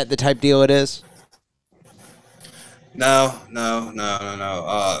is that the type deal it is? No.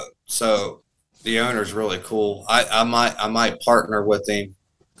 So the owner's really cool. I might partner with him,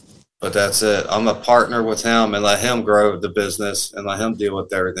 but that's it. I'm a partner with him and let him grow the business and let him deal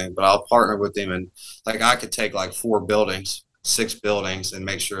with everything. But I'll partner with him, and like I could take like 4 buildings, 6 buildings, and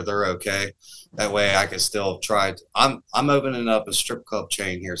make sure they're okay. That way I can still try. I'm opening up a strip club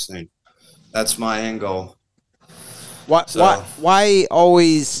chain here soon. That's my end goal. Why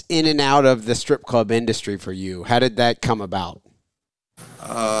always in and out of the strip club industry for you? How did that come about?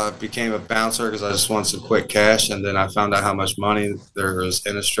 Became a bouncer because I just wanted some quick cash, and then I found out how much money there was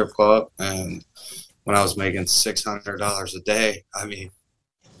in a strip club. And when I was making $600 a day, I mean,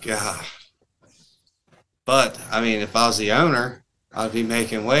 God. But I mean, if I was the owner, I'd be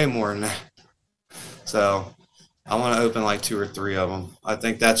making way more than that. So I want to open like 2 or 3 of them. I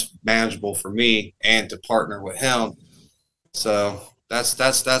think that's manageable for me and to partner with him. So that's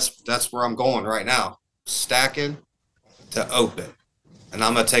where I'm going right now. Stacking to open. And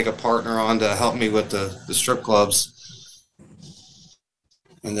I'm going to take a partner on to help me with the strip clubs.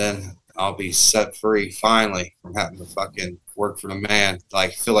 And then I'll be set free finally from having to fucking work for the man.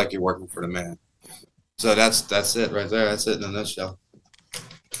 Like, feel like you're working for the man. So that's it right there. That's it in a nutshell.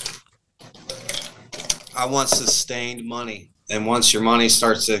 I want sustained money. And once your money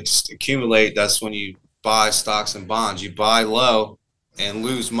starts to accumulate, that's when you buy stocks and bonds. You buy low and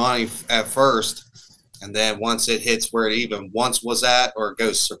lose money at first. And then once it hits where it even once was at or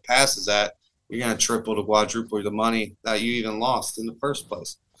it surpasses that, you're going to triple to quadruple the money that you even lost in the first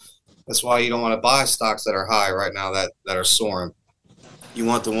place. That's why you don't want to buy stocks that are high right now that are soaring. You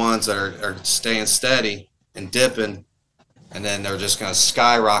want the ones that are staying steady and dipping, and then they're just going to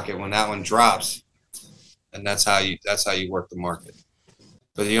skyrocket when that one drops. And that's how you work the market.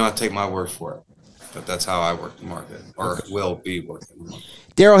 But you don't have to take my word for it. But that's how I work the market, or will be working the market.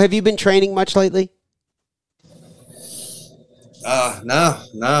 Darryl, have you been training much lately?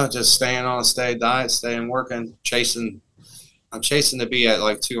 No, just staying on a steady diet, staying working, I'm chasing to be at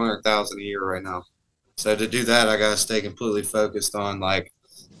like 200,000 a year right now. So to do that, I got to stay completely focused on like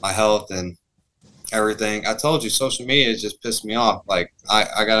my health and everything. I told you, social media has just pissed me off. Like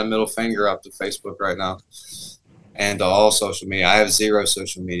I got a middle finger up to Facebook right now and to all social media. I have 0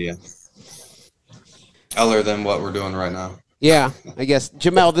 social media other than what we're doing right now. Yeah, I guess.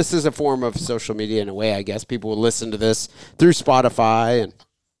 Jamal, this is a form of social media in a way, I guess. People will listen to this through Spotify. And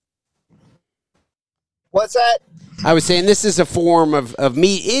What's that? I was saying this is a form of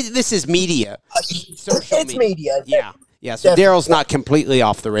this is media. Social It's media. Yeah. Yeah, so Darryl's not completely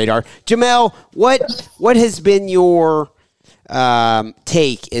off the radar. Jamel, what has been your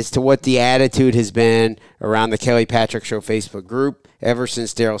take as to what the attitude has been around the Kelly Patrick Show Facebook group ever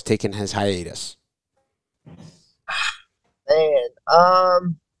since Darryl's taken his hiatus? Man,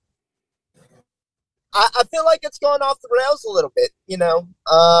 I feel like it's gone off the rails a little bit, you know.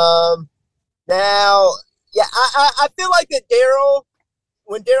 Now, yeah, I feel like that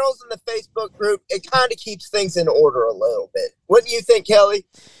when Darryl's in the Facebook group, it kind of keeps things in order a little bit. What do you think, Kelly?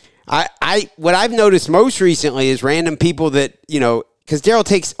 What I've noticed most recently is random people that, you know, because Darryl,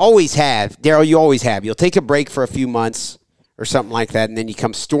 you always have. You'll take a break for a few months or something like that, and then you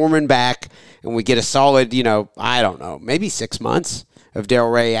come storming back, and we get a solid, you know, I don't know, maybe 6 months of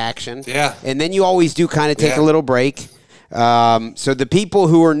Darryl Ray action. Yeah. And then you always do kind of take a little break. So the people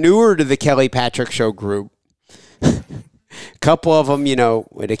who are newer to the Kelly Patrick Show group, a couple of them, you know,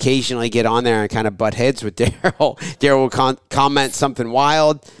 would occasionally get on there and kind of butt heads with Darryl. Darryl will comment something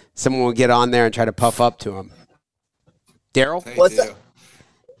wild. Someone will get on there and try to puff up to him. Darryl? What's that?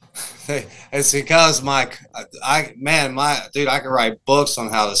 It's because I could write books on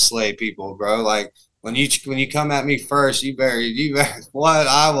how to slay people, bro. Like when you come at me first, you better what?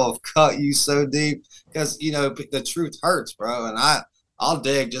 I will cut you so deep because you know the truth hurts, bro. And I'll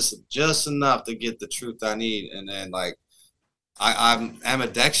dig just enough to get the truth I need, and then like I'm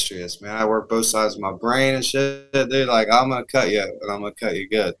ambidextrous, man. I work both sides of my brain and shit, dude. Like I'm gonna cut you, and I'm gonna cut you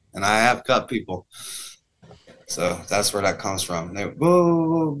good, and I have cut people. So that's where that comes from. They, boo,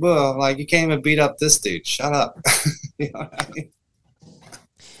 boo, boo. I'm like, you can't even beat up this dude. Shut up. You know what I mean?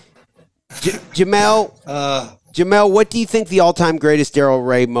 Jamel, what do you think the all-time greatest Darryl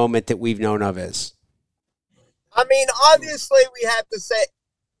Ray moment that we've known of is? I mean, obviously, we have to say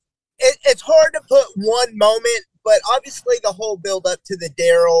it's hard to put one moment, but obviously the whole build-up to the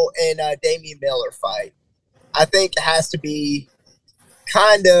Darryl and Damian Miller fight, I think it has to be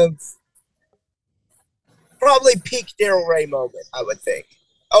kind of probably peak Darryl Ray moment, I would think.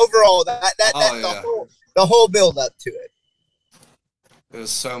 Overall, that's the whole build up to it. It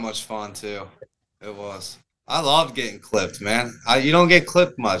was so much fun too. It was. I loved getting clipped, man. You don't get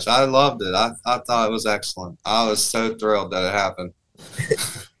clipped much. I loved it. I thought it was excellent. I was so thrilled that it happened.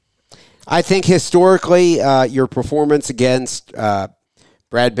 I think historically, your performance against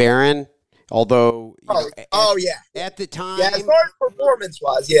Brad Barron, although at the time, as far as performance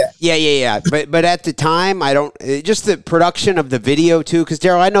wise, yeah. But at the time, I don't just the production of the video too. Because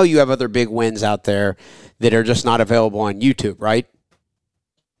Darryl, I know you have other big wins out there that are just not available on YouTube, right?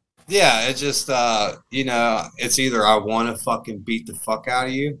 Yeah, it's just you know, it's either I want to fucking beat the fuck out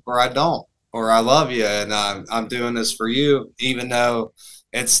of you, or I don't, or I love you, and I'm doing this for you, even though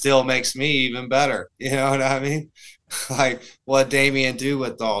it still makes me even better. You know what I mean? Like what Damian do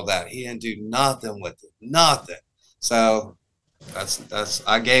with all that? He didn't do nothing with it, nothing. So that's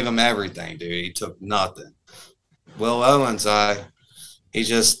I gave him everything, dude. He took nothing. Will Owens,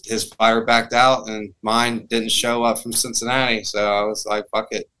 his fire backed out, and mine didn't show up from Cincinnati. So I was like, fuck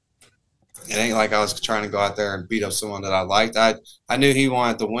it. It ain't like I was trying to go out there and beat up someone that I liked. I knew he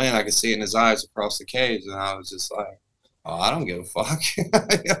wanted to win. I could see it in his eyes across the cage, and I was just like, oh, I don't give a fuck. You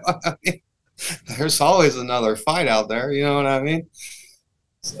know what I mean? There's always another fight out there. You know what I mean?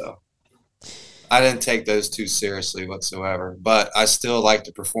 So I didn't take those too seriously whatsoever, but I still like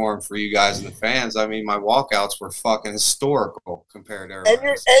to perform for you guys and the fans. I mean, my walkouts were fucking historical compared to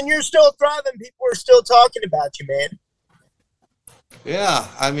everyone. And you're still thriving. People are still talking about you, man. Yeah,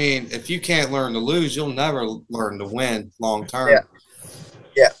 I mean, if you can't learn to lose, you'll never learn to win long term.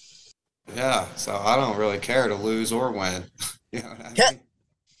 Yeah. So I don't really care to lose or win. You know what I mean?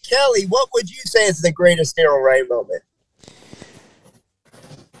 Kelly, what would you say is the greatest Darryl Ray moment?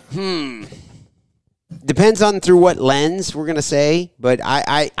 Depends on through what lens we're gonna say, but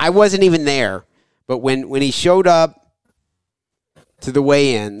I wasn't even there. But when he showed up to the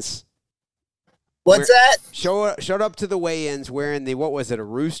weigh-ins. What's that? Showed up to the weigh-ins wearing a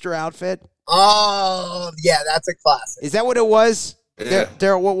rooster outfit? Oh, yeah, that's a classic. Is that what it was? Yeah.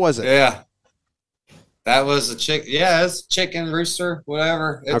 Darryl, what was it? Yeah. That was a chick. Yeah, it's chicken, rooster,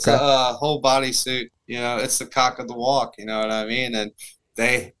 whatever. It's a whole bodysuit. You know, it's the cock of the walk. You know what I mean? And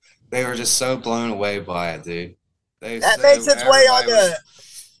they were just so blown away by it, dude. That makes its way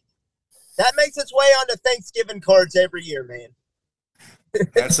on the Thanksgiving cards every year, man.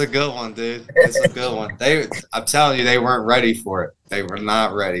 That's a good one, dude. That's a good one. I'm telling you, they weren't ready for it. They were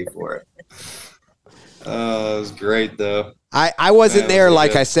not ready for it. It was great, though. I wasn't Man, there, really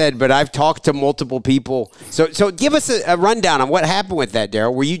like good. I said, but I've talked to multiple people. So give us a rundown on what happened with that,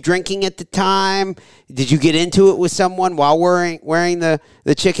 Darryl. Were you drinking at the time? Did you get into it with someone while wearing the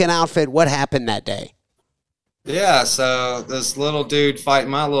chicken outfit? What happened that day? Yeah, so this little dude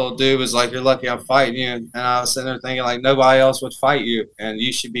fighting my little dude was like, "You're lucky I'm fighting you," and I was sitting there thinking like, nobody else would fight you, and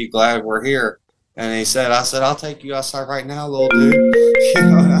you should be glad we're here. And I said, "I'll take you outside right now, little dude." You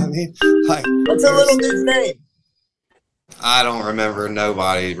know what I mean? Like, What's the little dude's name? I don't remember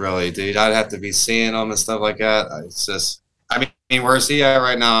nobody really, dude. I'd have to be seeing them and stuff like that. It's just, I mean, where's he at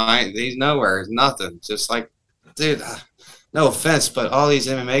right now? He's nowhere. He's nothing. Just like, dude, no offense, but all these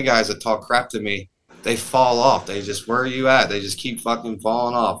MMA guys that talk crap to me, they fall off. They just, where are you at? They just keep fucking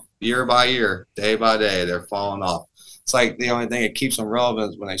falling off year by year, day by day. They're falling off. It's like the only thing that keeps them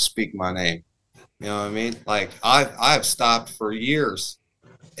relevant is when they speak my name. You know what I mean? Like I've stopped for years,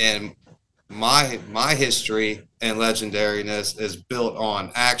 and my history and legendariness is built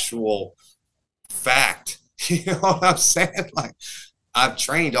on actual fact. You know what I'm saying? Like I've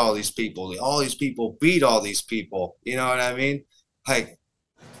trained all these people. All these people beat all these people. You know what I mean? Like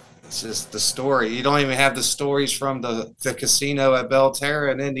it's just the story. You don't even have the stories from the casino at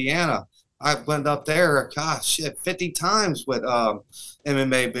Belterra in Indiana. I went up there, gosh, shit, 50 times with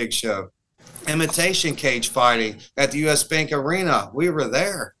MMA Big Show. Imitation cage fighting at the U.S. Bank Arena. We were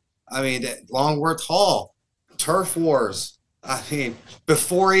there. I mean, Longworth Hall, Turf Wars. I mean,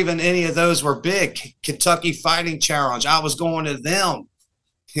 before even any of those were big, Kentucky Fighting Challenge, I was going to them.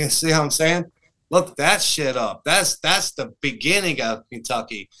 You see what I'm saying? Look that shit up. That's the beginning of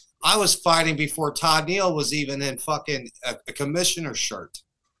Kentucky. I was fighting before Todd Neal was even in fucking a commissioner shirt.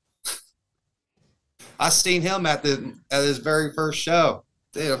 I seen him at his very first show.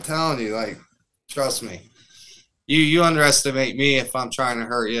 Dude, I'm telling you, like, trust me. You underestimate me if I'm trying to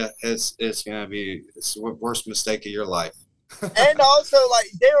hurt you. It's the worst mistake of your life. And also, like,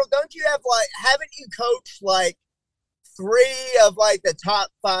 Darryl, don't you have, like, haven't you coached, like, 3 of, like, the top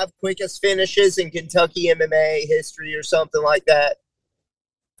 5 quickest finishes in Kentucky MMA history or something like that?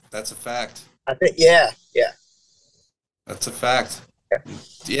 That's a fact. I think, yeah. That's a fact.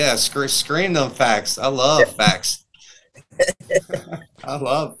 Yeah, scream them facts. I love facts. I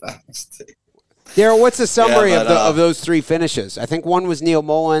love facts. Darryl, what's the summary Yeah, but, of those 3 finishes? I think one was Neil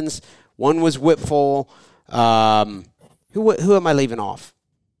Mullins, one was Whipful. Who am I leaving off?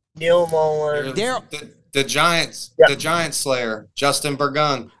 Neil Mullins. The Giants, Yep. the Giant Slayer, Justin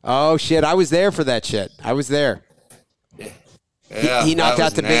Burgun. Oh shit! I was there for that shit. I was there. Yeah, He knocked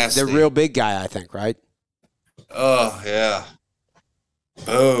that out was the real big guy, I think, right? Oh yeah.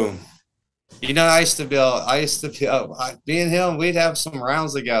 Boom. You know, me and him, we'd have some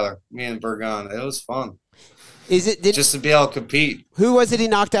rounds together, me and Burgun. It was fun. Just to be able to compete. Who was it he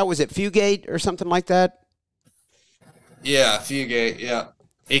knocked out? Was it Fugate or something like that? Yeah, Fugate, yeah.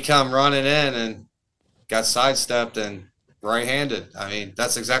 He come running in and got sidestepped and right-handed. I mean,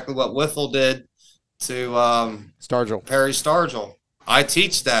 that's exactly what Whiffle did to Stargell. Perry Stargell. I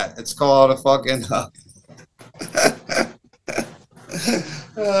teach that. It's called a fucking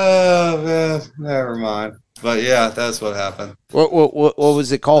oh man, never mind. But yeah, that's what happened. What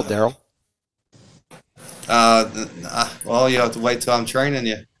was it called, Darryl? Well, you have to wait till I'm training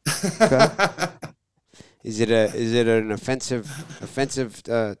you. Okay. Is it an offensive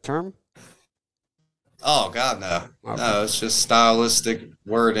term? Oh God, no. Okay. No, it's just stylistic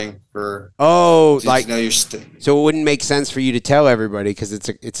wording for. Oh, like so it wouldn't make sense for you to tell everybody because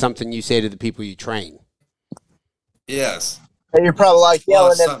it's something you say to the people you train. Yes. And you're probably like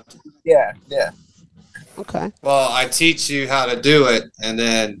yelling at yeah. Okay. Well, I teach you how to do it, and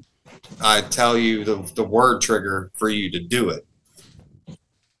then I tell you the word trigger for you to do it.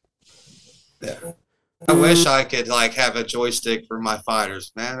 Yeah. I wish I could like have a joystick for my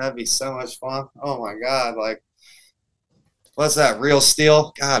fighters, man. That'd be so much fun. Oh my God. Like, what's that? Real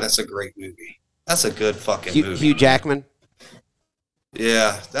Steel? God, that's a great movie. That's a good fucking movie. Hugh Jackman.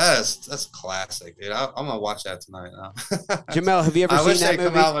 Yeah, that's classic, dude. I'm gonna watch that tonight now. Jamel, have you ever I seen wish that they'd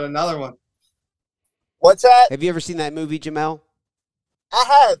movie? come out with another one. What's that? Have you ever seen that movie, Jamel?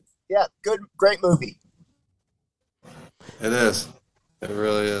 I have. Yeah, great movie. It is. It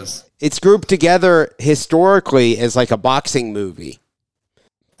really is. It's grouped together historically as like a boxing movie.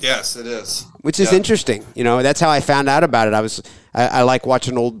 Yes, it is. Which is interesting. You know, that's how I found out about it. I like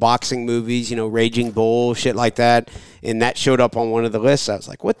watching old boxing movies, you know, Raging Bull, shit like that. And that showed up on one of the lists. I was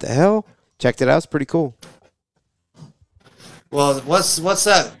like, what the hell? Checked it out. It's pretty cool. Well, what's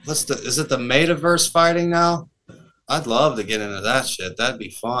that? Is it the Metaverse fighting now? I'd love to get into that shit. That'd be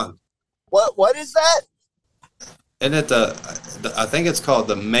fun. What is that? Isn't it I think it's called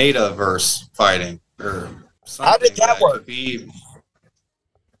the Metaverse fighting, or How did that work? Khabib,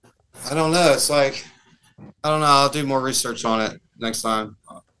 I don't know. It's like, I don't know. I'll do more research on it next time.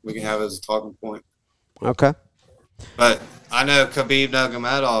 We can have it as a talking point. Okay. But I know Khabib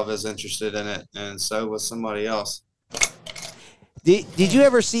Nurmagomedov is interested in it, and so was somebody else. Did you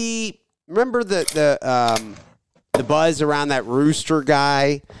ever see? Remember the buzz around that Rooster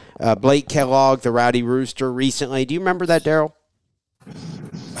guy, Blake Kellogg, the Rowdy Rooster, recently? Do you remember that, Darryl?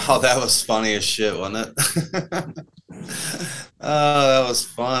 Oh, that was funny as shit, wasn't it? Oh, that was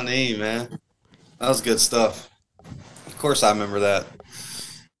funny, man. That was good stuff. Of course, I remember that.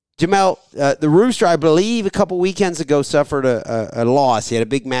 Jamal, the Rooster, I believe, a couple weekends ago suffered a loss. He had a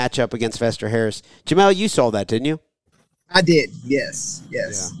big matchup against Vester Harris. Jamal, you saw that, didn't you? I did. Yes.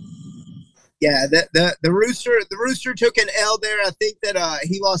 Yeah. The Rooster took an L there. I think that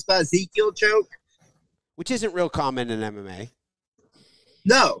he lost by Ezekiel choke, which isn't real common in MMA.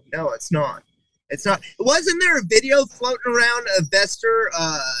 No, it's not. It's not. Wasn't there a video floating around of Vester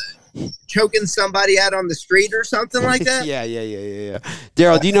choking somebody out on the street or something like that? Yeah.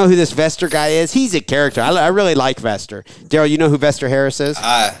 Darryl, do you know who this Vester guy is? He's a character. I really like Vester. Darryl, you know who Vester Harris is?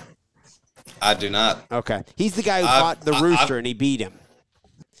 I do not. Okay. He's the guy who fought the Rooster and he beat him.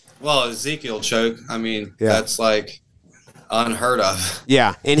 Well, Ezekiel choke, I mean, that's like unheard of.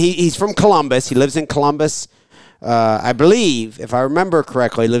 Yeah, and he's from Columbus. He lives in Columbus. I believe, if I remember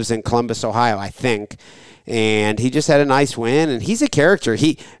correctly, lives in Columbus, Ohio, I think. And he just had a nice win, and he's a character.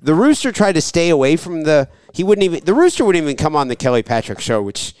 The Rooster tried to stay away from the Rooster wouldn't even come on the Kelly Patrick show,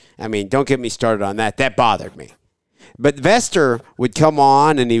 which, I mean, don't get me started on that. That bothered me. But Vester would come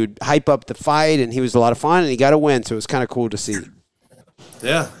on, and he would hype up the fight, and he was a lot of fun, and he got a win, so it was kind of cool to see.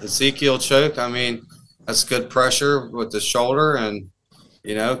 Yeah, Ezekiel choke, I mean, that's good pressure with the shoulder and,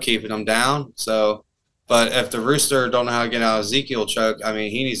 keeping him down. So, but if the Rooster don't know how to get out of Ezekiel choke, I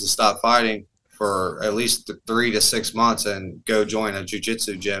mean, he needs to stop fighting for at least 3 to 6 months and go join a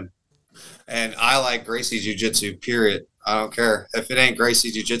jiu-jitsu gym. And I like Gracie Jiu-Jitsu, period. I don't care. If it ain't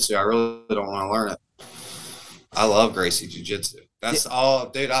Gracie Jiu-Jitsu, I really don't want to learn it. I love Gracie Jiu-Jitsu. That's all,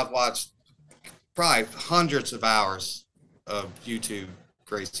 dude. I've watched probably hundreds of hours of YouTube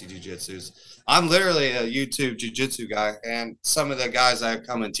Gracie Jiu-Jitsus. I'm literally a YouTube Jiu-Jitsu guy, and some of the guys that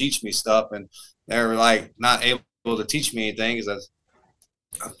come and teach me stuff, and they're like not able to teach me anything because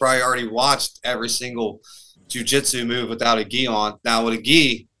I've probably already watched every single Jiu-Jitsu move without a gi on. Now with a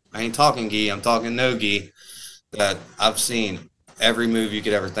gi, I ain't talking gi, I'm talking no gi, that I've seen every move you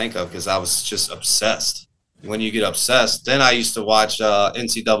could ever think of because I was just obsessed. When you get obsessed, then I used to watch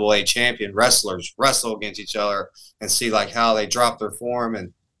NCAA champion wrestlers wrestle against each other and see like how they drop their form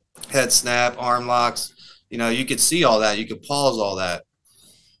and head snap, arm locks. You could see all that. You could pause all that.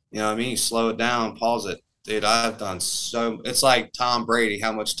 You know what I mean? You slow it down, pause it. Dude, I've done it's like Tom Brady,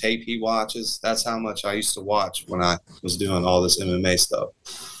 how much tape he watches. That's how much I used to watch when I was doing all this MMA stuff.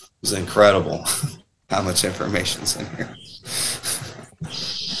 It was incredible how much information's in here.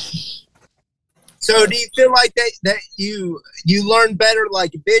 So do you feel like that you learn better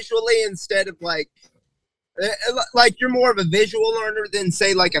like visually instead of like you're more of a visual learner than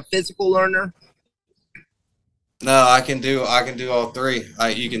say like a physical learner? No, I can do all three.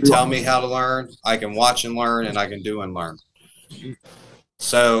 You can tell me how to learn, I can watch and learn, and I can do and learn.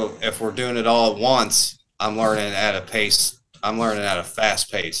 So if we're doing it all at once, I'm learning at a pace. I'm learning at a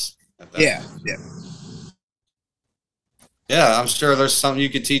fast pace. Yeah. Yeah, I'm sure there's something you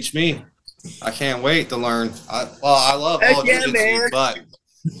could teach me. I can't wait to learn. I love all jiu-jitsu, but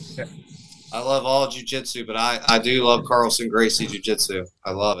I love all jiu-jitsu, but I do love Carlson Gracie jiu-jitsu.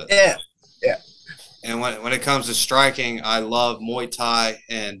 I love it. Yeah. And when it comes to striking, I love Muay Thai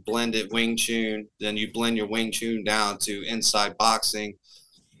and blended Wing Chun. Then you blend your Wing Chun down to inside boxing,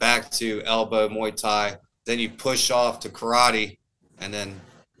 back to elbow Muay Thai. Then you push off to karate, and then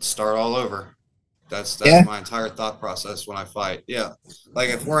start all over. That's my entire thought process when I fight. Yeah. Like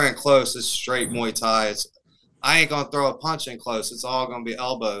if we're in close, it's straight Muay Thai. I ain't going to throw a punch in close. It's all going to be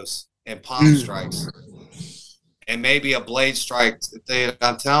elbows and palm strikes. And maybe a blade strike.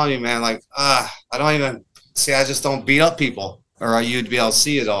 I'm telling you, man, like, I don't even see. I just don't beat up people, or you'd be able to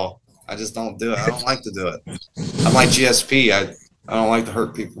see it all. I just don't do it. I don't like to do it. I'm like GSP. I don't like to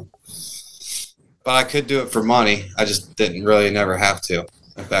hurt people. But I could do it for money. I just never have to,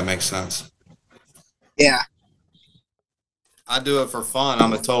 if that makes sense. Yeah. I do it for fun.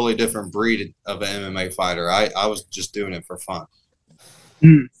 I'm a totally different breed of an MMA fighter. I was just doing it for fun.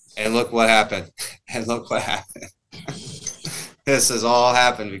 And look what happened. This has all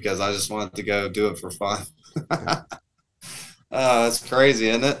happened because I just wanted to go do it for fun. That's crazy,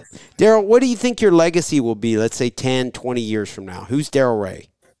 isn't it? Darryl, what do you think your legacy will be, let's say 10, 20 years from now? Who's Darryl Ray?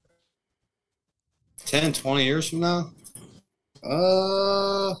 10, 20 years from now?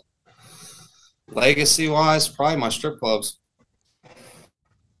 Legacy-wise, probably my strip clubs.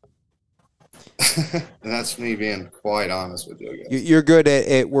 And that's me being quite honest with you guys. You're good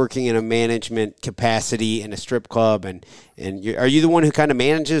at working in a management capacity in a strip club, and are you the one who kind of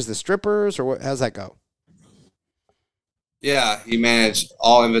manages the strippers, or how's that go? Yeah, you manage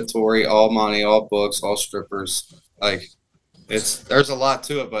all inventory, all money, all books, all strippers. Like, there's a lot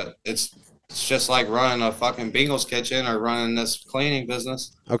to it, but it's just like running a fucking Bengals kitchen or running this cleaning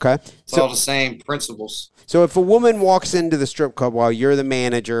business. Okay. It's all the same principles. So if a woman walks into the strip club while you're the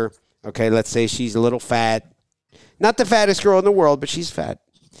manager, okay, let's say she's a little fat, not the fattest girl in the world, but she's fat,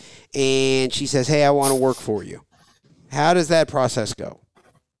 and she says, hey, I want to work for you. How does that process go?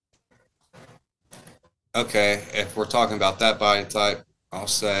 Okay, if we're talking about that body type, I'll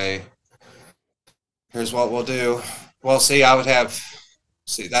say, here's what we'll do. Well, see, that's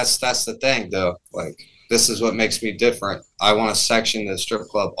the thing, though. Like, this is what makes me different. I want to section the strip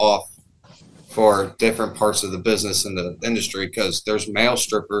club off for different parts of the business and the industry, because there's male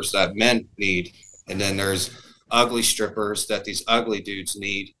strippers that men need, and then there's ugly strippers that these ugly dudes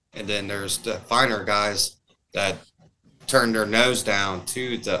need, and then there's the finer guys that turn their nose down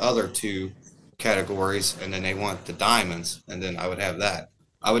to the other two categories, and then they want the diamonds, and then I would have that.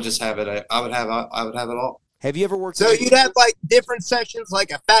 I would just have it. I would have it all. Have you ever worked? So you'd have like different sections, like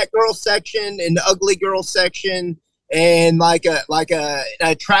a fat girl section, an ugly girl section, and like a an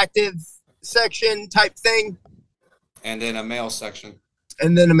attractive section type thing, and then a male section,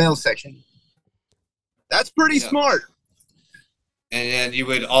 and then a male section. That's pretty smart. And then you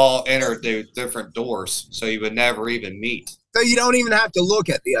would all enter through different doors, so you would never even meet. So you don't even have to look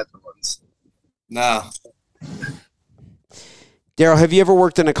at the other ones. No. Darryl, have you ever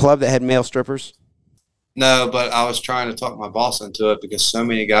worked in a club that had male strippers? No, but I was trying to talk my boss into it because so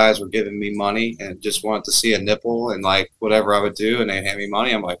many guys were giving me money and just wanted to see a nipple and like whatever I would do, and they'd hand me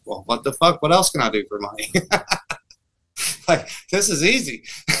money. I'm like, well, what the fuck? What else can I do for money? Like, this is easy.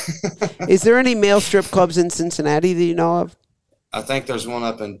 Is there any male strip clubs in Cincinnati that you know of? I think there's one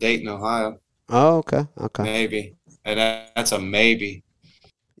up in Dayton, Ohio. Oh, okay. Maybe. And that's a maybe.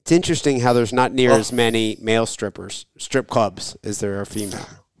 It's interesting how there's not near as many male strip clubs as there are female.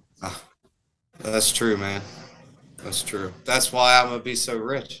 That's true, man. That's true. That's why I'm going to be so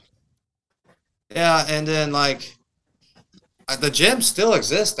rich. Yeah, and then, like, the gym still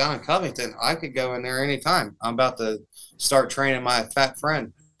exists down in Covington. I could go in there anytime. I'm about to start training my fat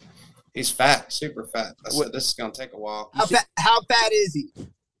friend. He's fat, super fat. I said, this is going to take a while. How fat is he?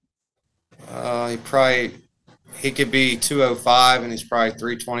 He could be 205, and he's probably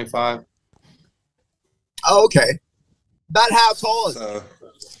 325. Oh, okay. About how tall is he?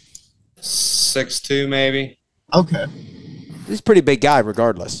 6'2", maybe. Okay. He's a pretty big guy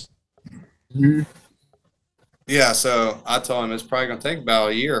regardless. Mm-hmm. Yeah, so I told him it's probably going to take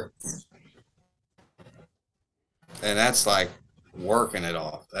about a year. And that's like working it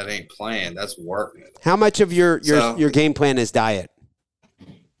off. That ain't playing. That's working it. How much of your game plan is diet?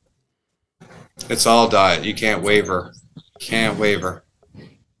 It's all diet. You can't waver. Can't waver.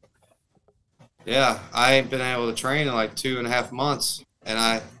 Yeah, I ain't been able to train in like 2.5 months, and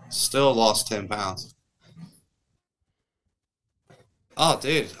I still lost 10 pounds. Oh,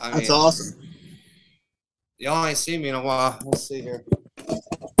 dude. That's awesome. Y'all ain't seen me in a while. Let's see here.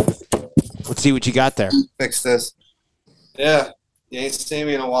 Let's see what you got there. Fix this. Yeah, you ain't seen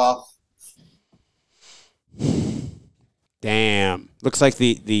me in a while. Damn. Looks like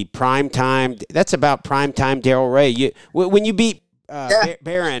the prime time. That's about prime time Darryl Ray. When you beat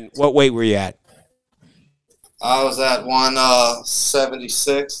Barron, what weight were you at? I was at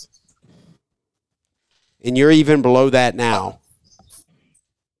 176. And you're even below that now.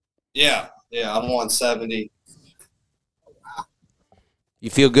 Yeah, I'm 170. You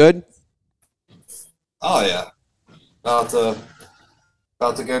feel good? Oh yeah. About to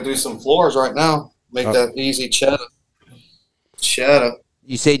go do some floors right now. Make that easy cheddar.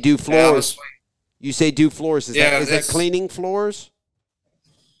 You say do floors. You say do floors. Is that cleaning floors?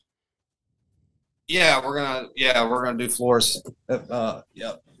 Yeah, we're gonna do floors.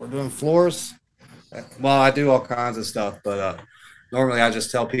 Yep, we're doing floors. Well, I do all kinds of stuff, but normally I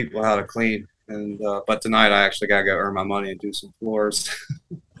just tell people how to clean. And but tonight I actually gotta go earn my money and do some floors.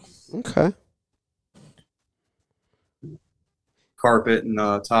 Okay. Carpet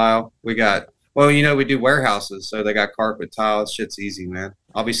and tile. We got. Well, we do warehouses, so they got carpet, tile. Shit's easy, man.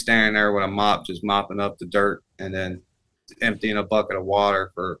 I'll be standing there with a mop, just mopping up the dirt, and then emptying a bucket of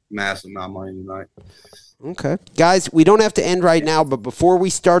water for a massive amount of money tonight. Okay. Guys, we don't have to end right now, but before we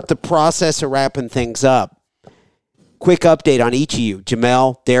start the process of wrapping things up, quick update on each of you.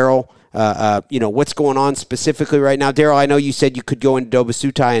 Jamal, Darryl, what's going on specifically right now. Darryl, I know you said you could go into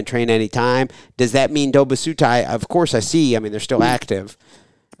Dobasutai and train anytime. Does that mean Dobasutai, of course I see, I mean, they're still active.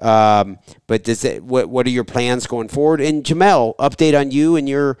 But what are your plans going forward? And Jamel, update on you and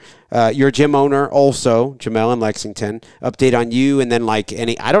your gym owner also, Jamel in Lexington. Update on you and then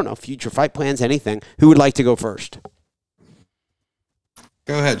future fight plans, anything. Who would like to go first?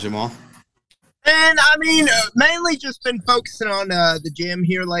 Go ahead, Jamal. And I mean, mainly just been focusing on the gym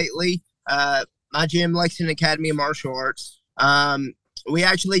here lately. My gym, Lexington Academy of Martial Arts. We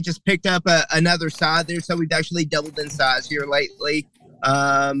actually just picked up another side there, so we've actually doubled in size here lately.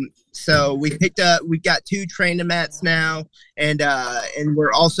 So we've got 2 training mats now, and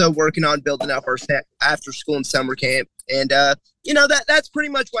we're also working on building up our after school and summer camp. And that's pretty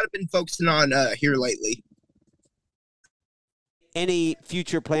much what I've been focusing on here lately. Any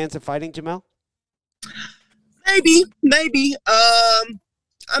future plans of fighting, Jamel? Maybe.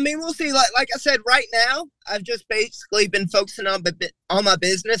 I mean, we'll see. Like I said, right now, I've just basically been focusing on my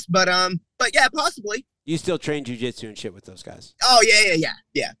business, but yeah, possibly. You still train jiu-jitsu and shit with those guys? Oh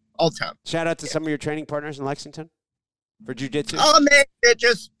yeah, all the time. Shout out to some of your training partners in Lexington for jiu-jitsu. Oh man,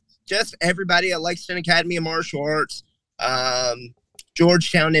 just everybody at Lexington Academy of Martial Arts,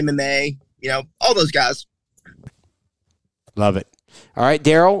 Georgetown MMA, all those guys. Love it. All right,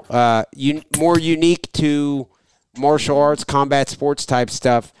 Darryl, more unique to martial arts, combat sports type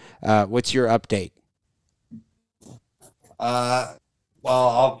stuff. What's your update? Well,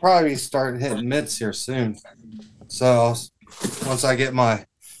 I'll probably start hitting mitts here soon. So once I get my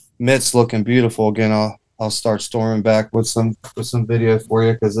mitts looking beautiful again, I'll start storming back with some video for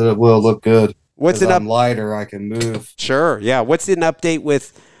you because it will look good. I'm lighter, I can move. Sure, yeah. What's an update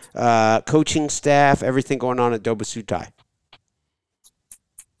with coaching staff, everything going on at Dobasutai?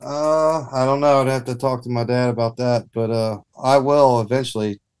 I don't know. I'd have to talk to my dad about that, but I will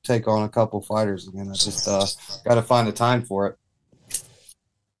eventually take on a couple fighters again. I just got to find a time for it.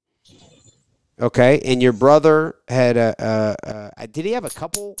 Okay, and your brother had did he have a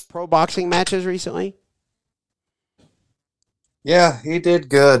couple pro boxing matches recently? Yeah, he did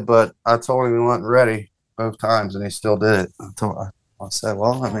good, but I told him he wasn't ready both times, and he still did it. I said,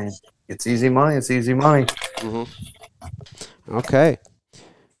 well, I mean, it's easy money. It's easy money. Mm-hmm. Okay.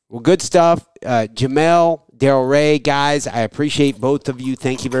 Well, good stuff. Jamal, Darryl Ray, guys, I appreciate both of you.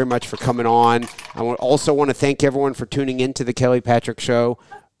 Thank you very much for coming on. I also want to thank everyone for tuning in to the Kelly Patrick Show.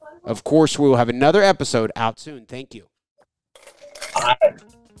 Of course, we will have another episode out soon. Thank you. All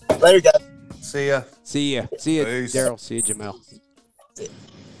right. Later, guys. See ya. See ya, Darryl. See you, Jamal.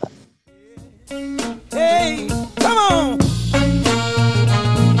 Hey, come on.